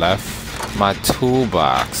 I left my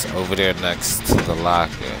toolbox over there next to the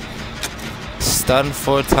locker. Stunned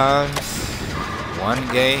 4 times.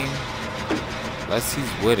 1 game. Unless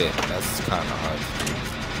he's with it. That's kind of hard to do.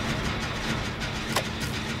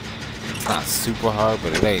 It's not super hard,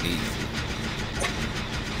 but it ain't easy.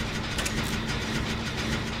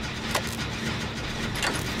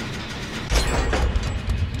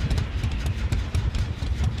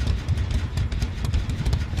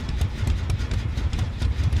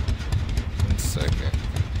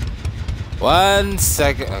 One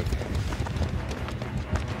second. Okay.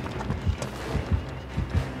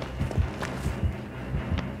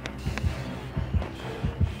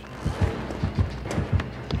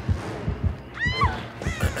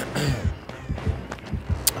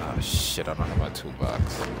 Oh shit, I don't have my toolbox.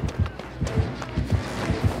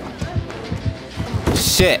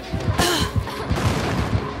 Shit.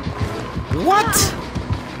 What?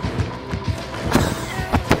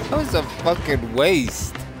 That was a fucking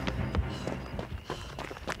waste.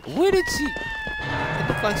 Where did she? It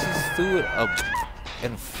looked like she threw it up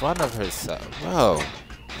in front of herself, bro.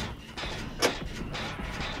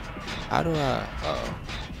 How do I? Oh,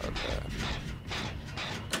 okay.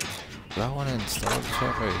 Do I want to install the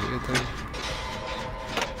trap right here, though?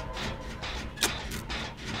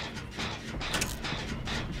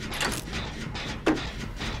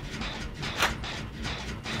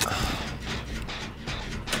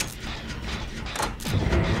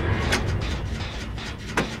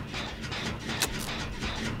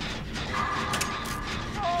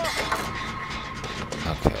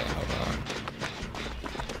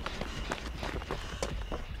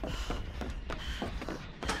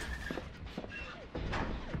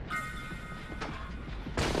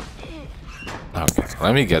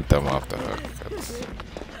 Let me get them off the hook.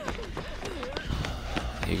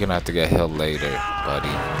 You're gonna have to get healed later, buddy.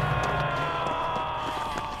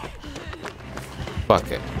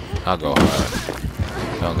 Fuck it. I'll go hard.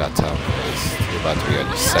 You don't got time for this. You're about to be on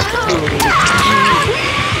your second hook.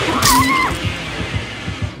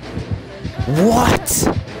 What?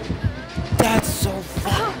 That's so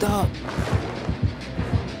fucked up.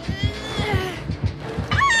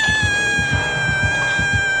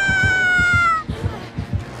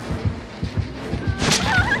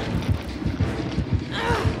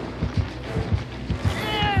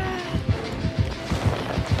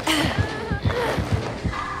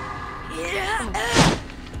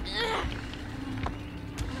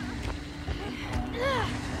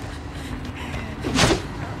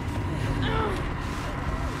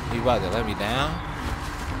 You about to let me down?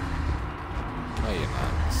 No, you're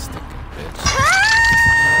not, stinking bitch.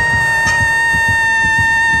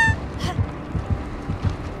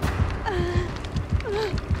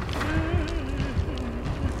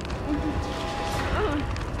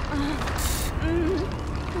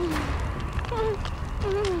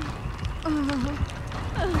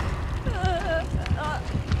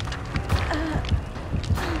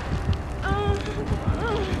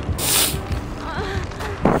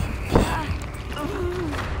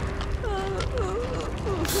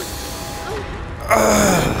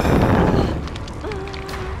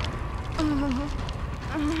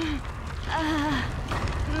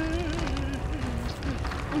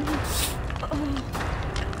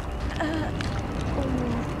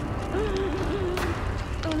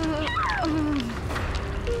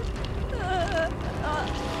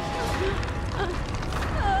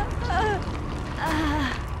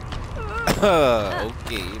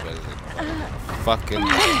 Okay, but fucking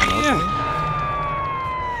okay.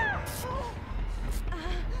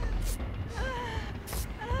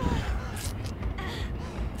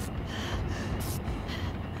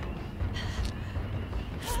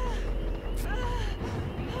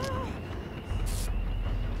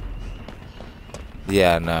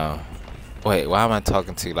 Yeah, no. Wait, why am I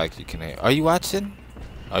talking to you like you can hear? Are you watching?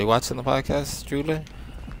 Are you watching the podcast, Julie?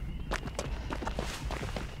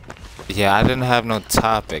 Yeah, I didn't have no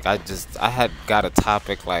topic. I had got a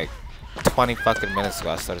topic like 20 fucking minutes ago.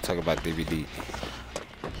 I started talking about DVD.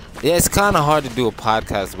 Yeah, it's kind of hard to do a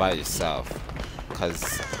podcast by yourself,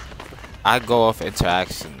 cause I go off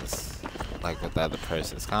interactions like with the other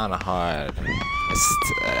person. It's kind of hard.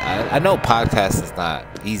 I know podcast is not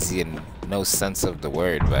easy in no sense of the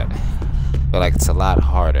word, but like it's a lot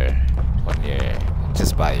harder when you're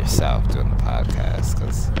just by yourself doing the podcast,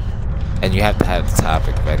 and you have to have the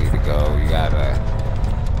topic ready to go. You gotta.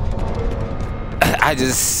 I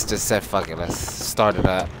just said fuck it, let's start it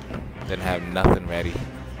up. Didn't have nothing ready.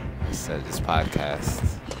 I said this podcast.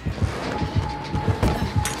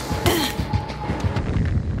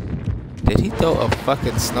 Did he throw a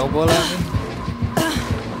fucking snowball at me?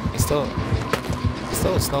 He stole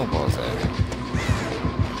snowballs at me.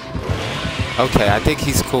 Okay, I think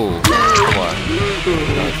he's cool. Come on.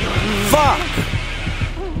 Fuck!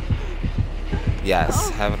 Yes,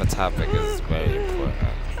 having a topic is very important.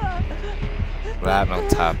 Without no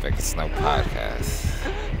topic, it's no podcast.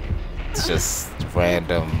 It's just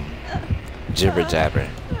random jibber jabber.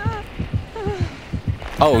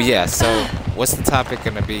 Oh yeah, so what's the topic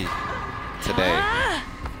gonna be today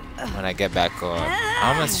when I get back on?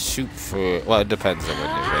 I'm gonna shoot for, well, it depends on when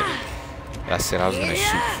you're ready. I said I was gonna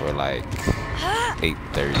shoot for like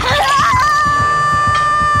 8:30.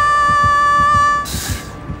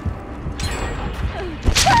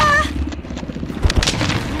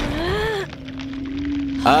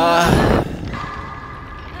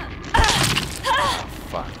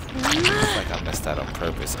 Fuck. Looks like I messed that on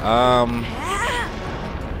purpose. I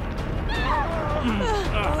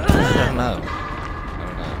don't know.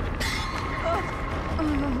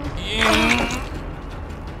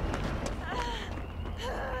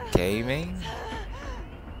 Gaming?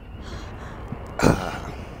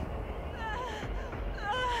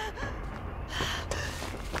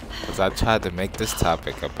 Because I tried to make this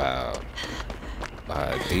topic about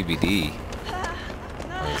DVD.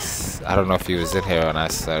 I don't know if he was in here when I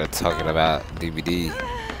started talking about DVD.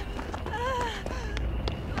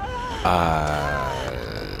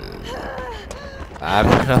 I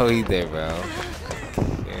don't know either, bro.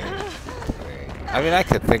 I mean, I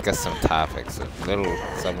could think of some topics,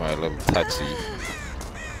 somewhere a little touchy.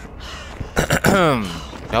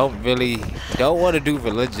 Don't want to do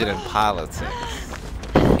religion and politics.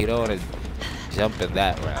 You don't want to jump in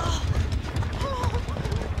that round.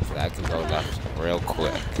 So that could go left real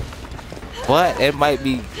quick. But it might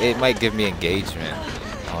give me engagement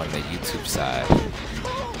on the YouTube side.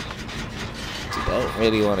 You don't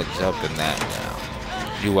really want to jump in that now.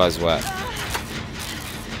 You was what?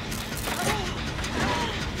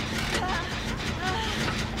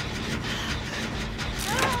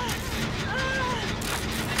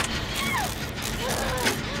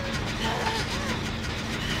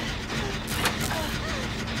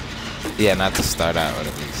 Yeah, not to start out with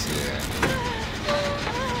at least, yeah.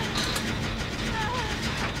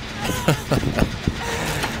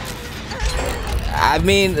 I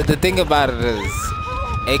mean, the thing about it is,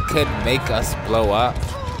 it could make us blow up,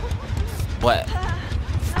 but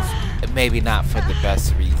maybe not for the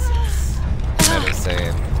best reasons. You know what I'm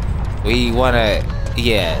saying? We wanna,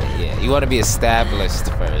 yeah, you wanna be established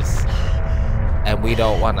first, and we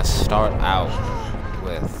don't wanna start out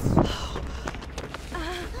with.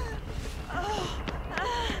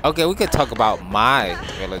 Okay, we could talk about my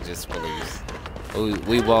religious beliefs.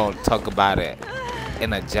 We won't talk about it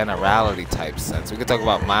in a generality type sense. We could talk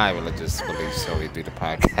about my religious beliefs so we do the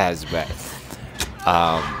podcast, but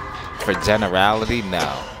for generality,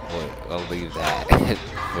 no. We'll leave that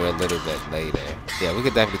for a little bit later. Yeah, we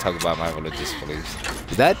could definitely talk about my religious beliefs.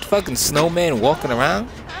 Is that fucking snowman walking around?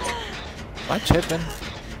 Am I tripping?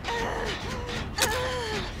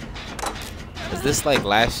 Is this like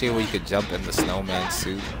last year where you could jump in the snowman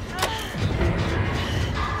suit?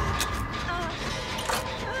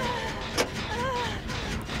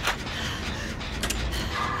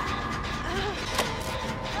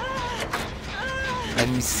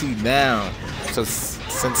 And you see now, so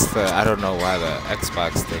since I don't know why the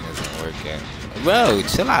Xbox thing isn't working. Bro,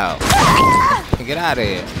 chill out. Get out of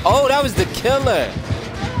here. Oh, that was the killer.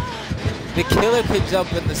 The killer could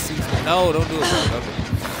jump in the seat. No, don't do it, bro. Don't do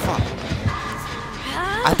it. Fuck.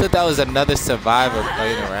 I thought that was another survivor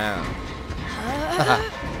playing around.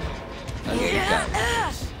 Okay, you got it.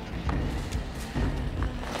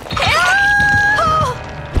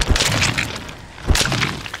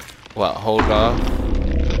 What, hold off?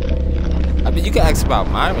 I mean, you can ask about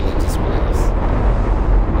my religious beliefs.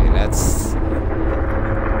 I mean, that's...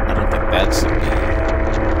 I don't think that should be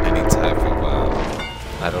any type of...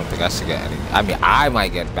 I don't think I should get any... I mean, I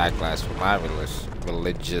might get backlash for my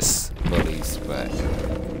religious beliefs, but...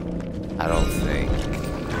 I don't think...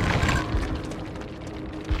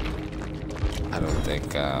 I don't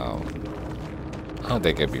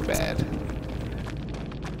think it'd be bad.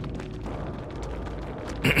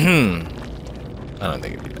 I don't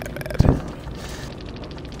think it'd be that bad.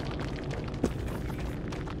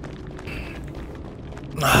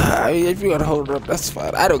 I mean, if you wanna hold it up, that's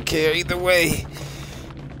fine. I don't care either way.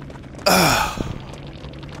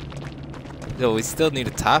 Yo, we still need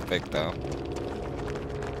a topic though.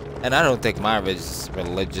 And I don't think my religious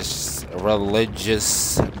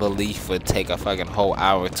belief would take a fucking whole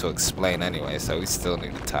hour to explain anyway, so we still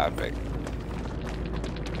need a topic.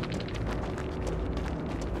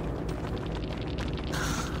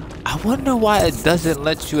 I wonder why it doesn't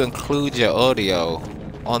let you include your audio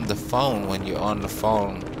on the phone when you're on the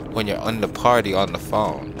phone, when you're on the party on the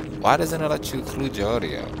phone. Why doesn't it let you include your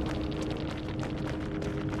audio?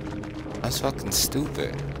 That's fucking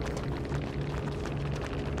stupid.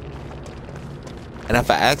 And if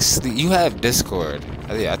I actually, you have Discord.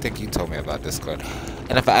 Yeah, I think you told me about Discord.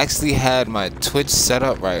 And if I actually had my Twitch set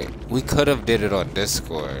up right, we could have did it on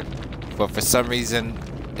Discord. But for some reason,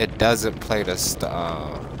 it doesn't play the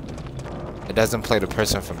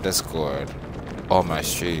person from Discord on my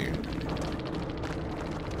stream.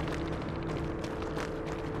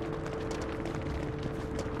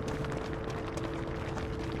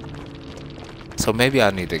 So maybe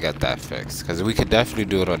I need to get that fixed, because we could definitely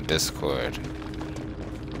do it on Discord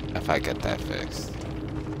if I get that fixed.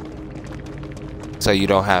 So you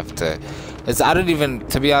don't have to... I don't even...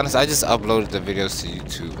 To be honest, I just uploaded the videos to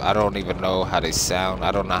YouTube. I don't even know how they sound.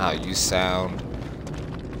 I don't know how you sound.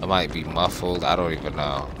 I might be muffled. I don't even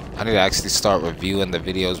know. I need to actually start reviewing the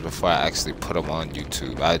videos before I actually put them on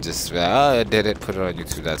YouTube. I just... Oh, I did it. Put it on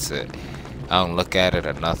YouTube. That's it. I don't look at it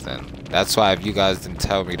or nothing. That's why if you guys didn't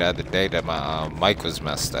tell me the other day that my mic was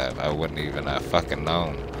messed up, I wouldn't even have fucking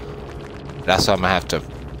known. That's why I'm gonna have to...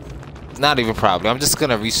 Not even probably. I'm just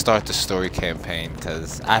gonna restart the story campaign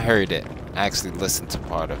because I heard it. I actually listened to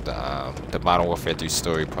part of the Modern Warfare 3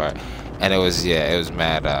 story part, and it was, yeah, it was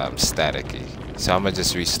mad staticky. So I'm gonna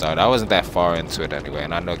just restart. I wasn't that far into it anyway,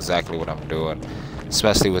 and I know exactly what I'm doing,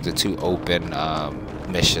 especially with the 2 open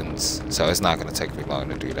missions. So it's not gonna take me long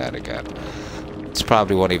to do that again. It's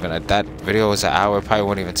probably won't even, that video was an hour, it probably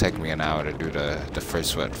won't even take me an hour to do the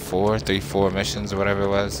first, what, 4 missions or whatever it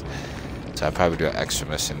was. So I'll probably do an extra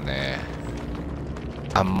mission there.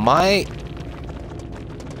 I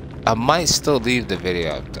might still leave the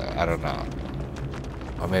video up though, I don't know.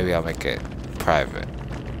 Or maybe I'll make it private.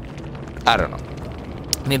 I don't know.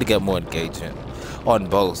 I need to get more engagement on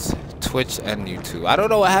both Twitch and YouTube. I don't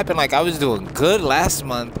know what happened, like I was doing good last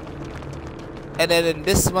month. And then in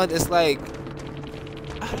this month it's like,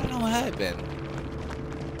 I don't know what happened.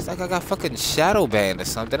 It's like I got fucking shadow banned or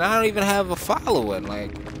something. I don't even have a following.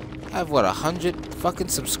 Like, I have what, 100 fucking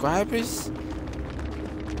subscribers?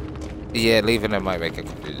 Yeah, leaving it might make it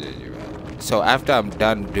confusing. You're right. So after I'm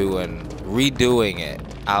done redoing it,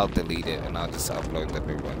 I'll delete it and I'll just upload the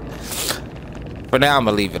new one. For now, I'm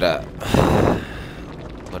gonna leave it up.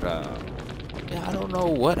 But yeah, I don't know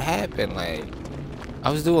what happened. Like, I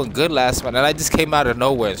was doing good last month, and I just came out of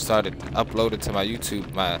nowhere and started uploading to my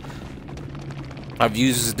YouTube. My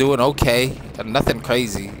views was doing okay, nothing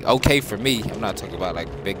crazy. Okay for me. I'm not talking about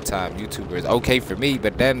like big time YouTubers. Okay for me,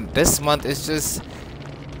 but then this month it's just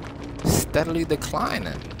steadily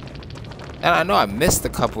declining. And I know I missed a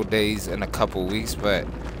couple days and a couple weeks, but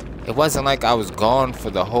it wasn't like I was gone for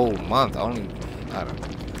the whole month. Only, I don't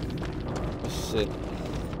know. Shit.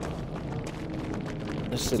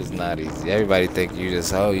 This shit is not easy. Everybody think you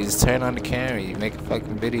just, oh, you just turn on the camera, you make a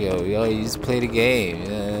fucking video, yo, you just play the game.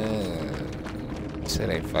 Yeah. Shit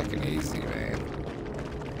ain't fucking easy, man.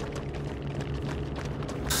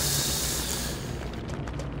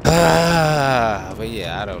 But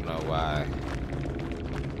yeah, I don't know why.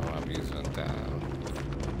 My views went down.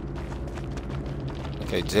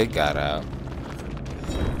 Okay, Jake got out.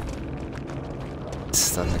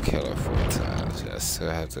 Stun the killer 4 times. Yeah, I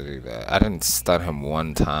still have to do that. I didn't stun him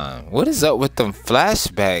 1 time. What is up with them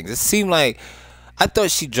flashbangs? It seemed like I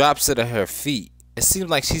thought she drops it at her feet. It seemed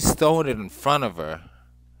like she's throwing it in front of her.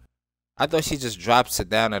 I thought she just drops it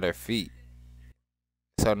down at her feet.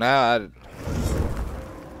 So now I...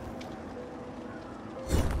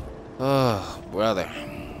 Oh, brother.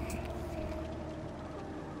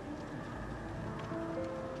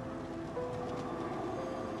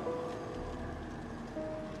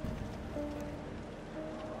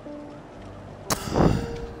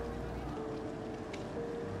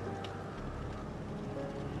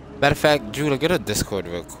 Matter of fact, Judah, get a Discord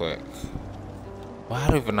real quick. Well, I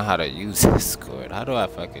don't even know how to use Discord. How do I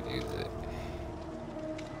fucking use it?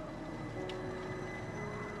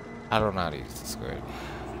 I don't know how to use Discord.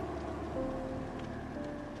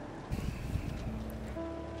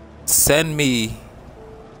 Send me...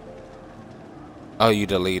 Oh, you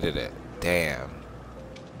deleted it. Damn.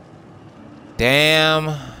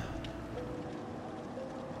 Damn.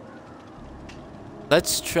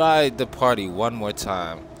 Let's try the party one more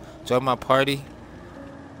time. Join my party.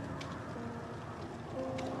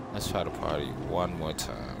 Let's try the party one more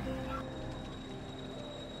time.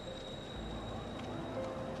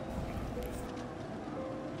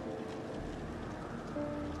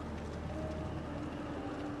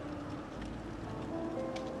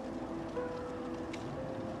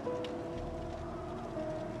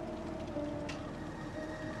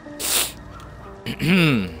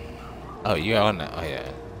 Oh, you're on that. Oh, yeah.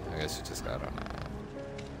 I guess you just got on that.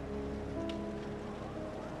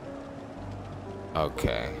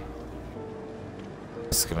 Okay.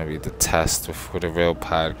 It's gonna be the test before the real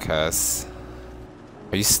podcast.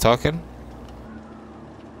 Are you talking?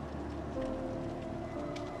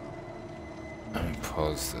 Let me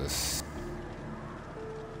pause this.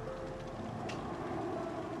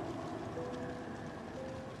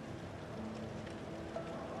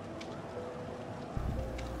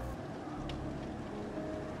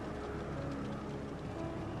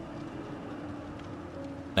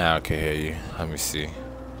 Now I can hear you. Let me see.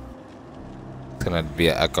 It's gonna be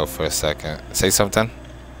an echo for a second. Say something.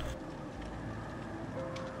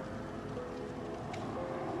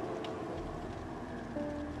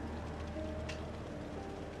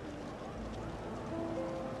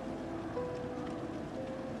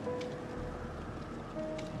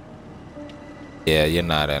 Yeah, you're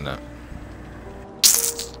not in it.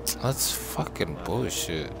 That's fucking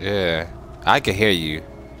bullshit. Yeah. I can hear you.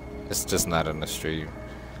 It's just not in the stream.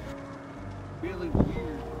 Really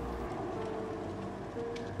weird.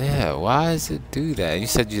 Yeah, why does it do that? You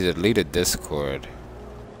said you deleted Discord.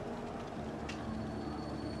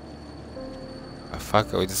 Oh, fuck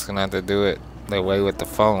it, we're just gonna have to do it the way with the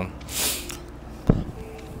phone.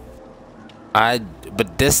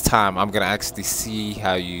 But this time I'm gonna actually see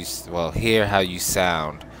how you, well, hear how you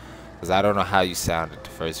sound, because I don't know how you sounded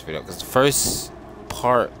the first video. Because the first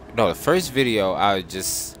part, no, the first video I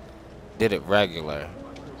just did it regular.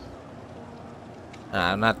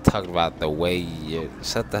 Nah, I'm not talking about the way you.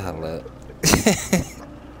 Shut the hell up.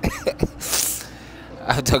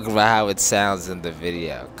 I'm talking about how it sounds in the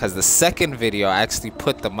video. Because the second video, I actually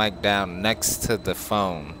put the mic down next to the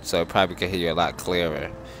phone, so it probably could hear you a lot clearer.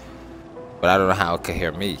 But I don't know how it could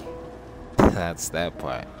hear me. That's that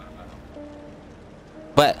part.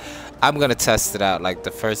 But I'm going to test it out. Like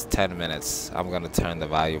the first 10 minutes, I'm going to turn the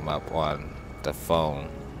volume up on the phone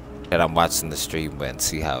that I'm watching the stream with and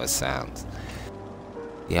see how it sounds.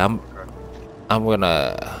 Yeah, I'm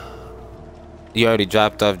gonna... You already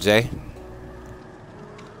dropped off, Jay?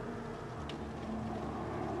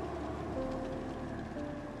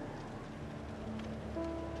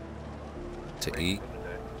 To eat?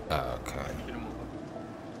 Oh, okay.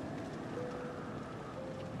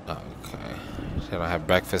 Oh, okay. They don't have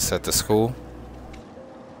breakfast at the school?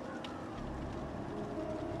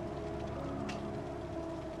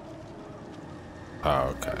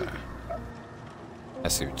 Oh, okay. I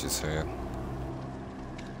see what you're saying.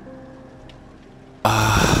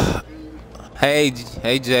 Hey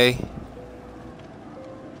Jay.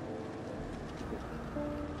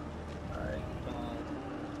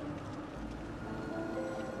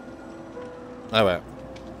 All right.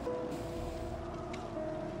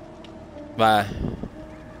 Bye.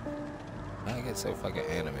 I get so fucking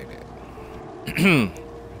animated.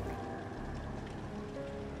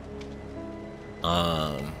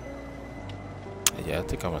 Yeah, I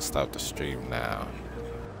think I'm gonna stop the stream now.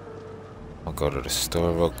 I'll go to the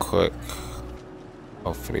store real quick.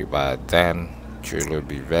 Hopefully by then, Drew will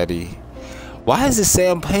be ready. Why does it say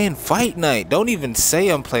I'm playing Fight Night? Don't even say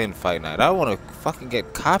I'm playing Fight Night. I don't want to fucking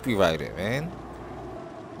get copyrighted, man.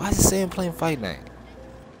 Why does it say I'm playing Fight Night?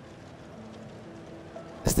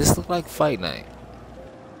 Does this look like Fight Night?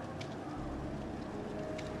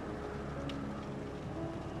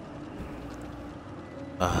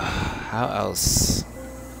 How else?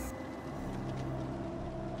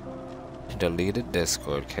 deleted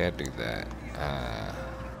Discord. Can't do that.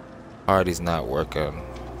 Party's not working.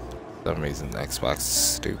 For some reason, Xbox is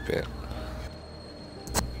stupid.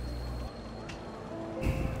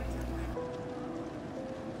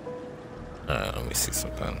 Let me see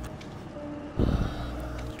something.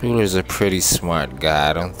 Ruler's a pretty smart guy.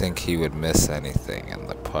 I don't think he would miss anything in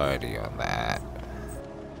the party on that.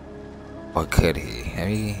 Or could he? I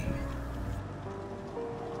mean,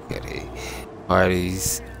 could he?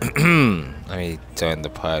 Parties. Let me join the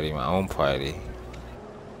party, my own party.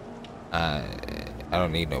 I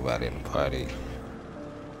don't need nobody in the party.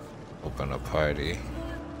 Open a party.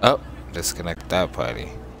 Oh, disconnect that party.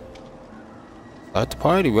 Start the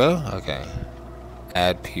party, bro. Okay.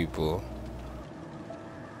 Add people.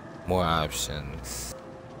 More options.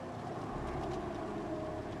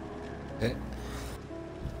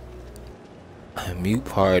 Mute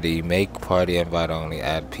party, make party invite only,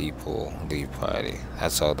 add people, leave party.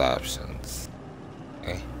 That's all the options.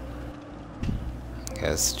 Okay.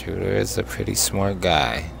 Guess Tudor is a pretty smart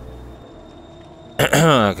guy.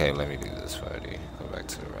 Okay, let me do this party. Go back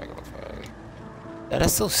to the regular party. Yeah,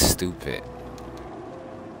 that's so stupid.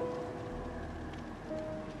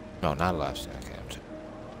 No, not live stream. Okay, I'm sorry.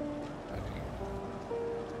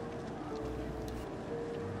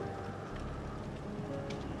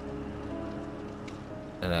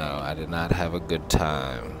 No, I did not have a good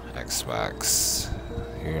time, Xbox.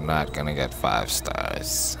 You're not gonna get 5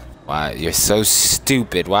 stars. Why? You're so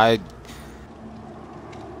stupid. Why?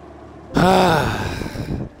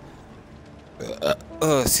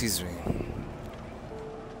 Oh, excuse me.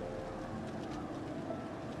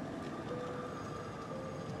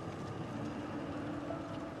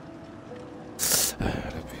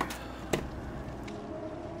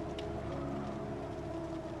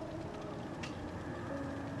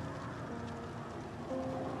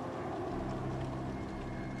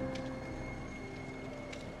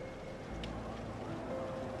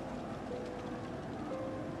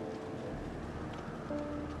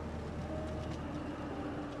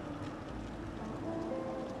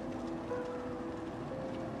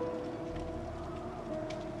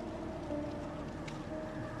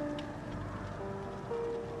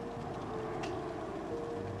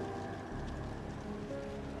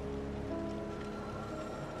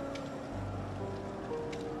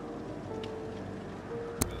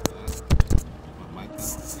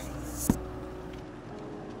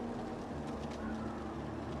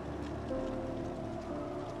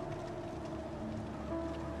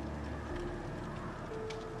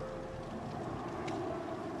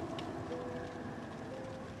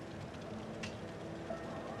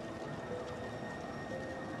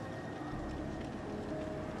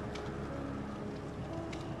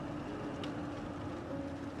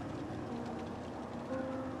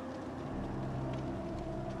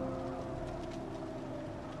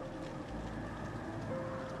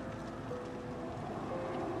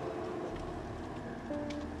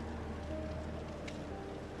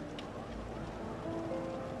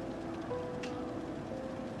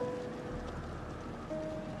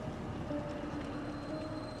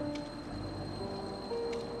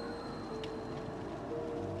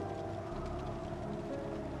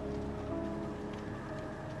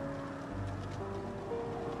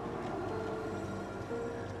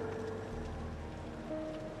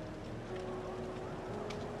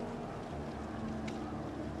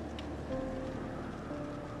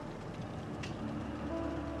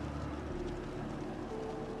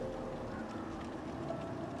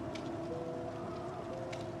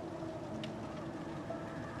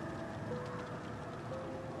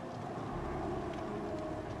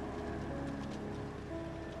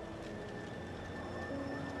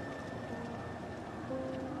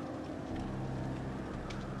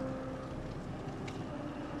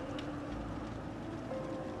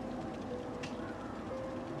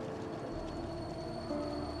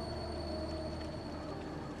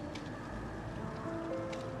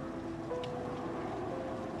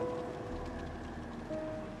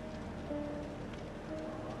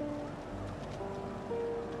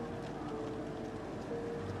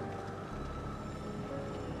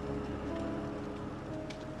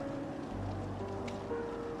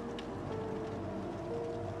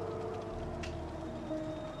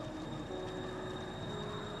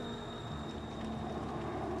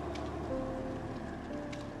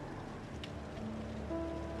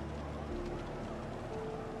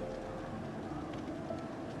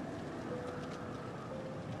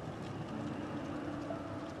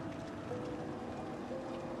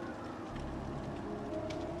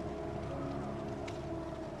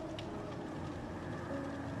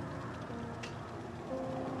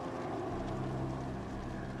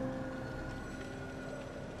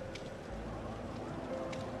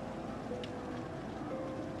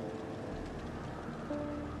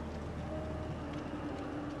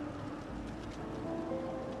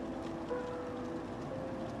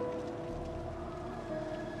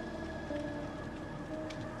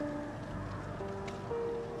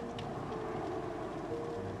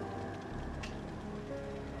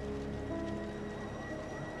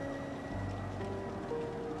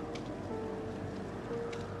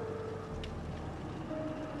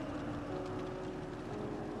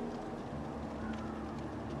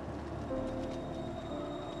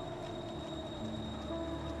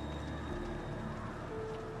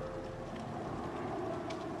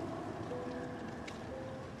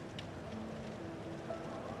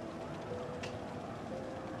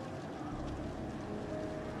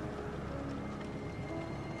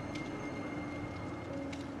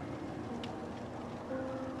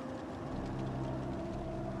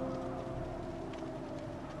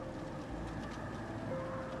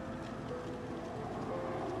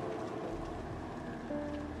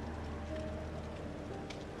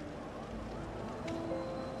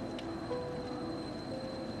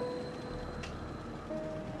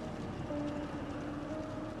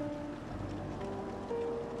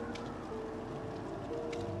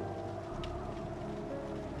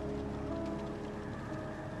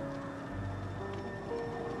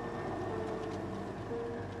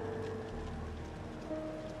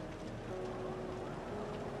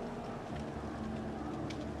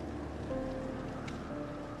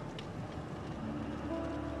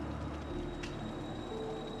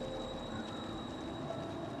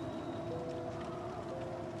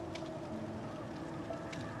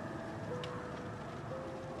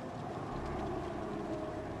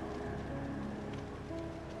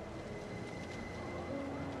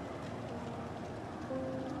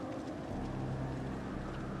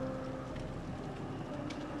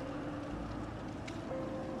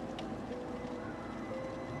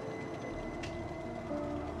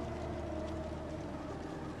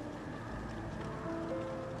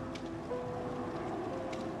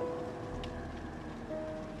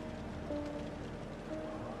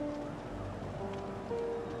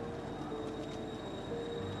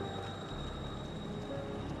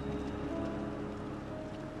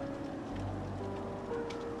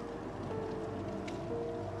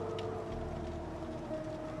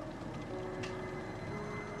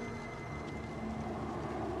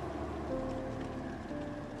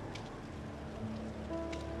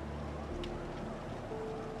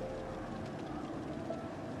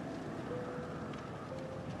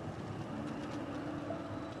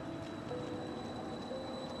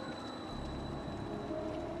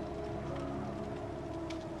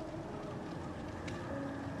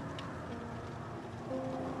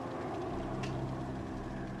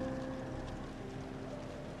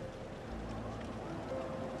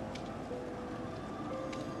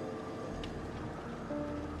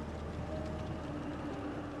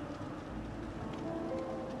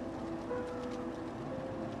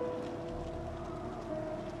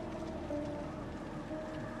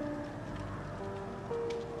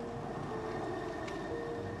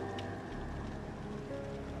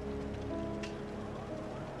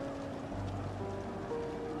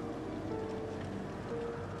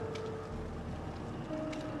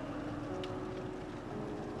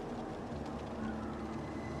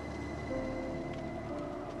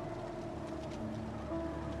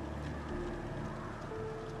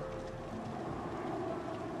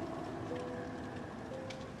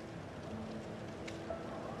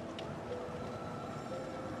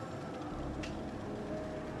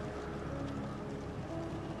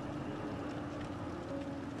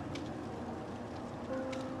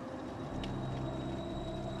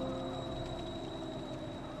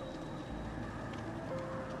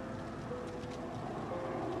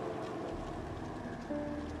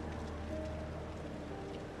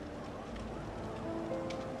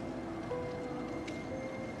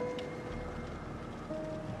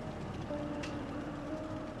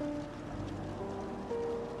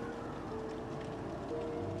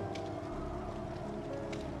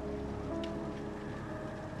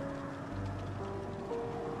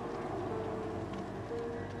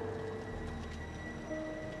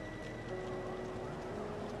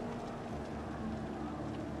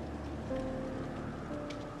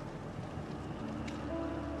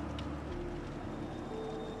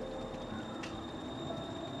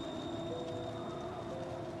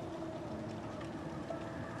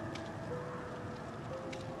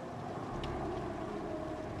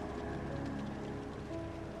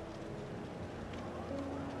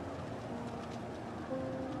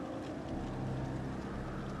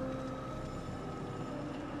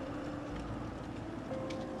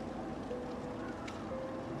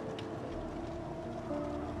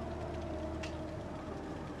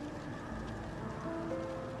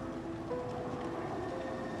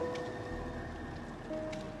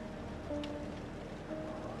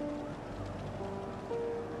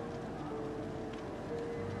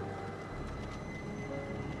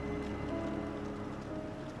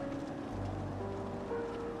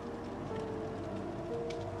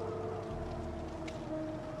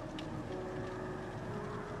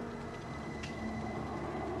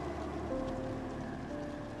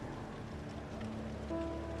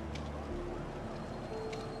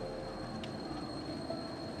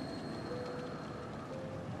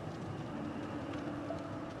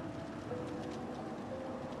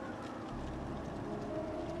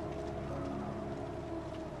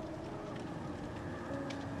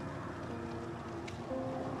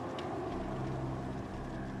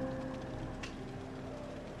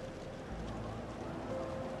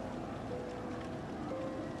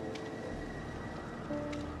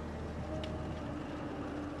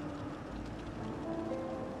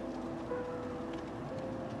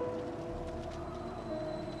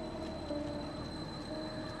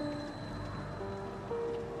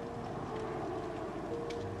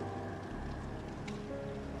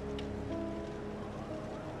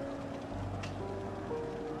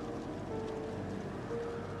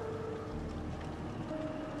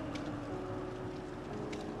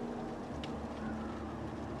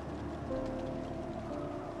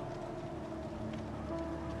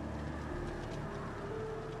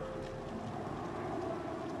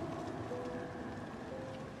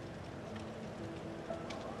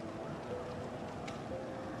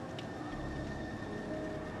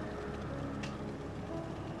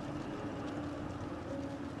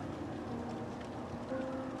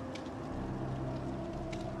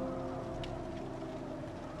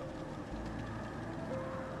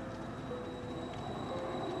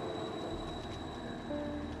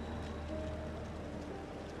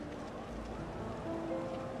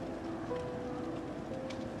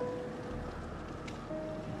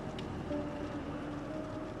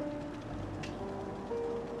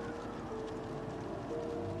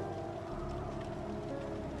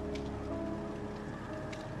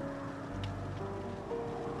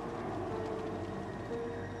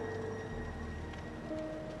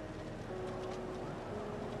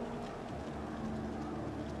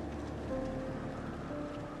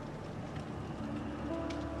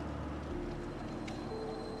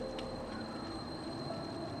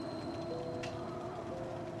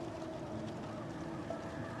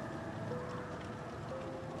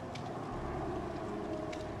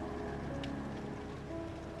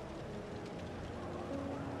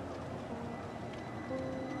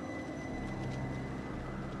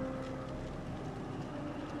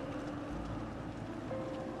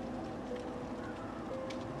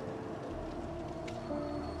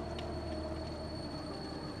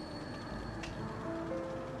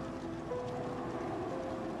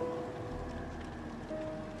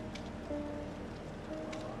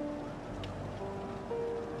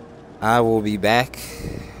 I will be back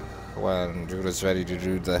when Judah's ready to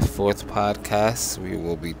do the 4th podcast. We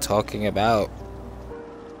will be talking about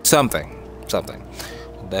something.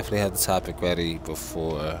 We'll definitely have the topic ready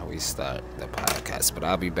before we start the podcast. But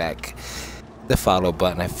I'll be back. Hit the follow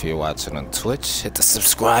button if you're watching on Twitch. Hit the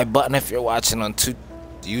subscribe button if you're watching on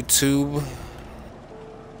YouTube.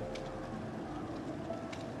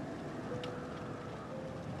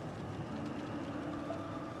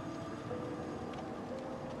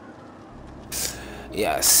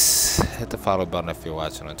 Yes, hit the follow button if you're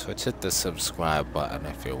watching on Twitch. Hit the subscribe button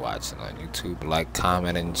if you're watching on YouTube. Like,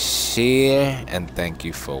 comment, and share. And thank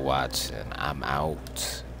you for watching. I'm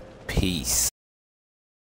out. Peace.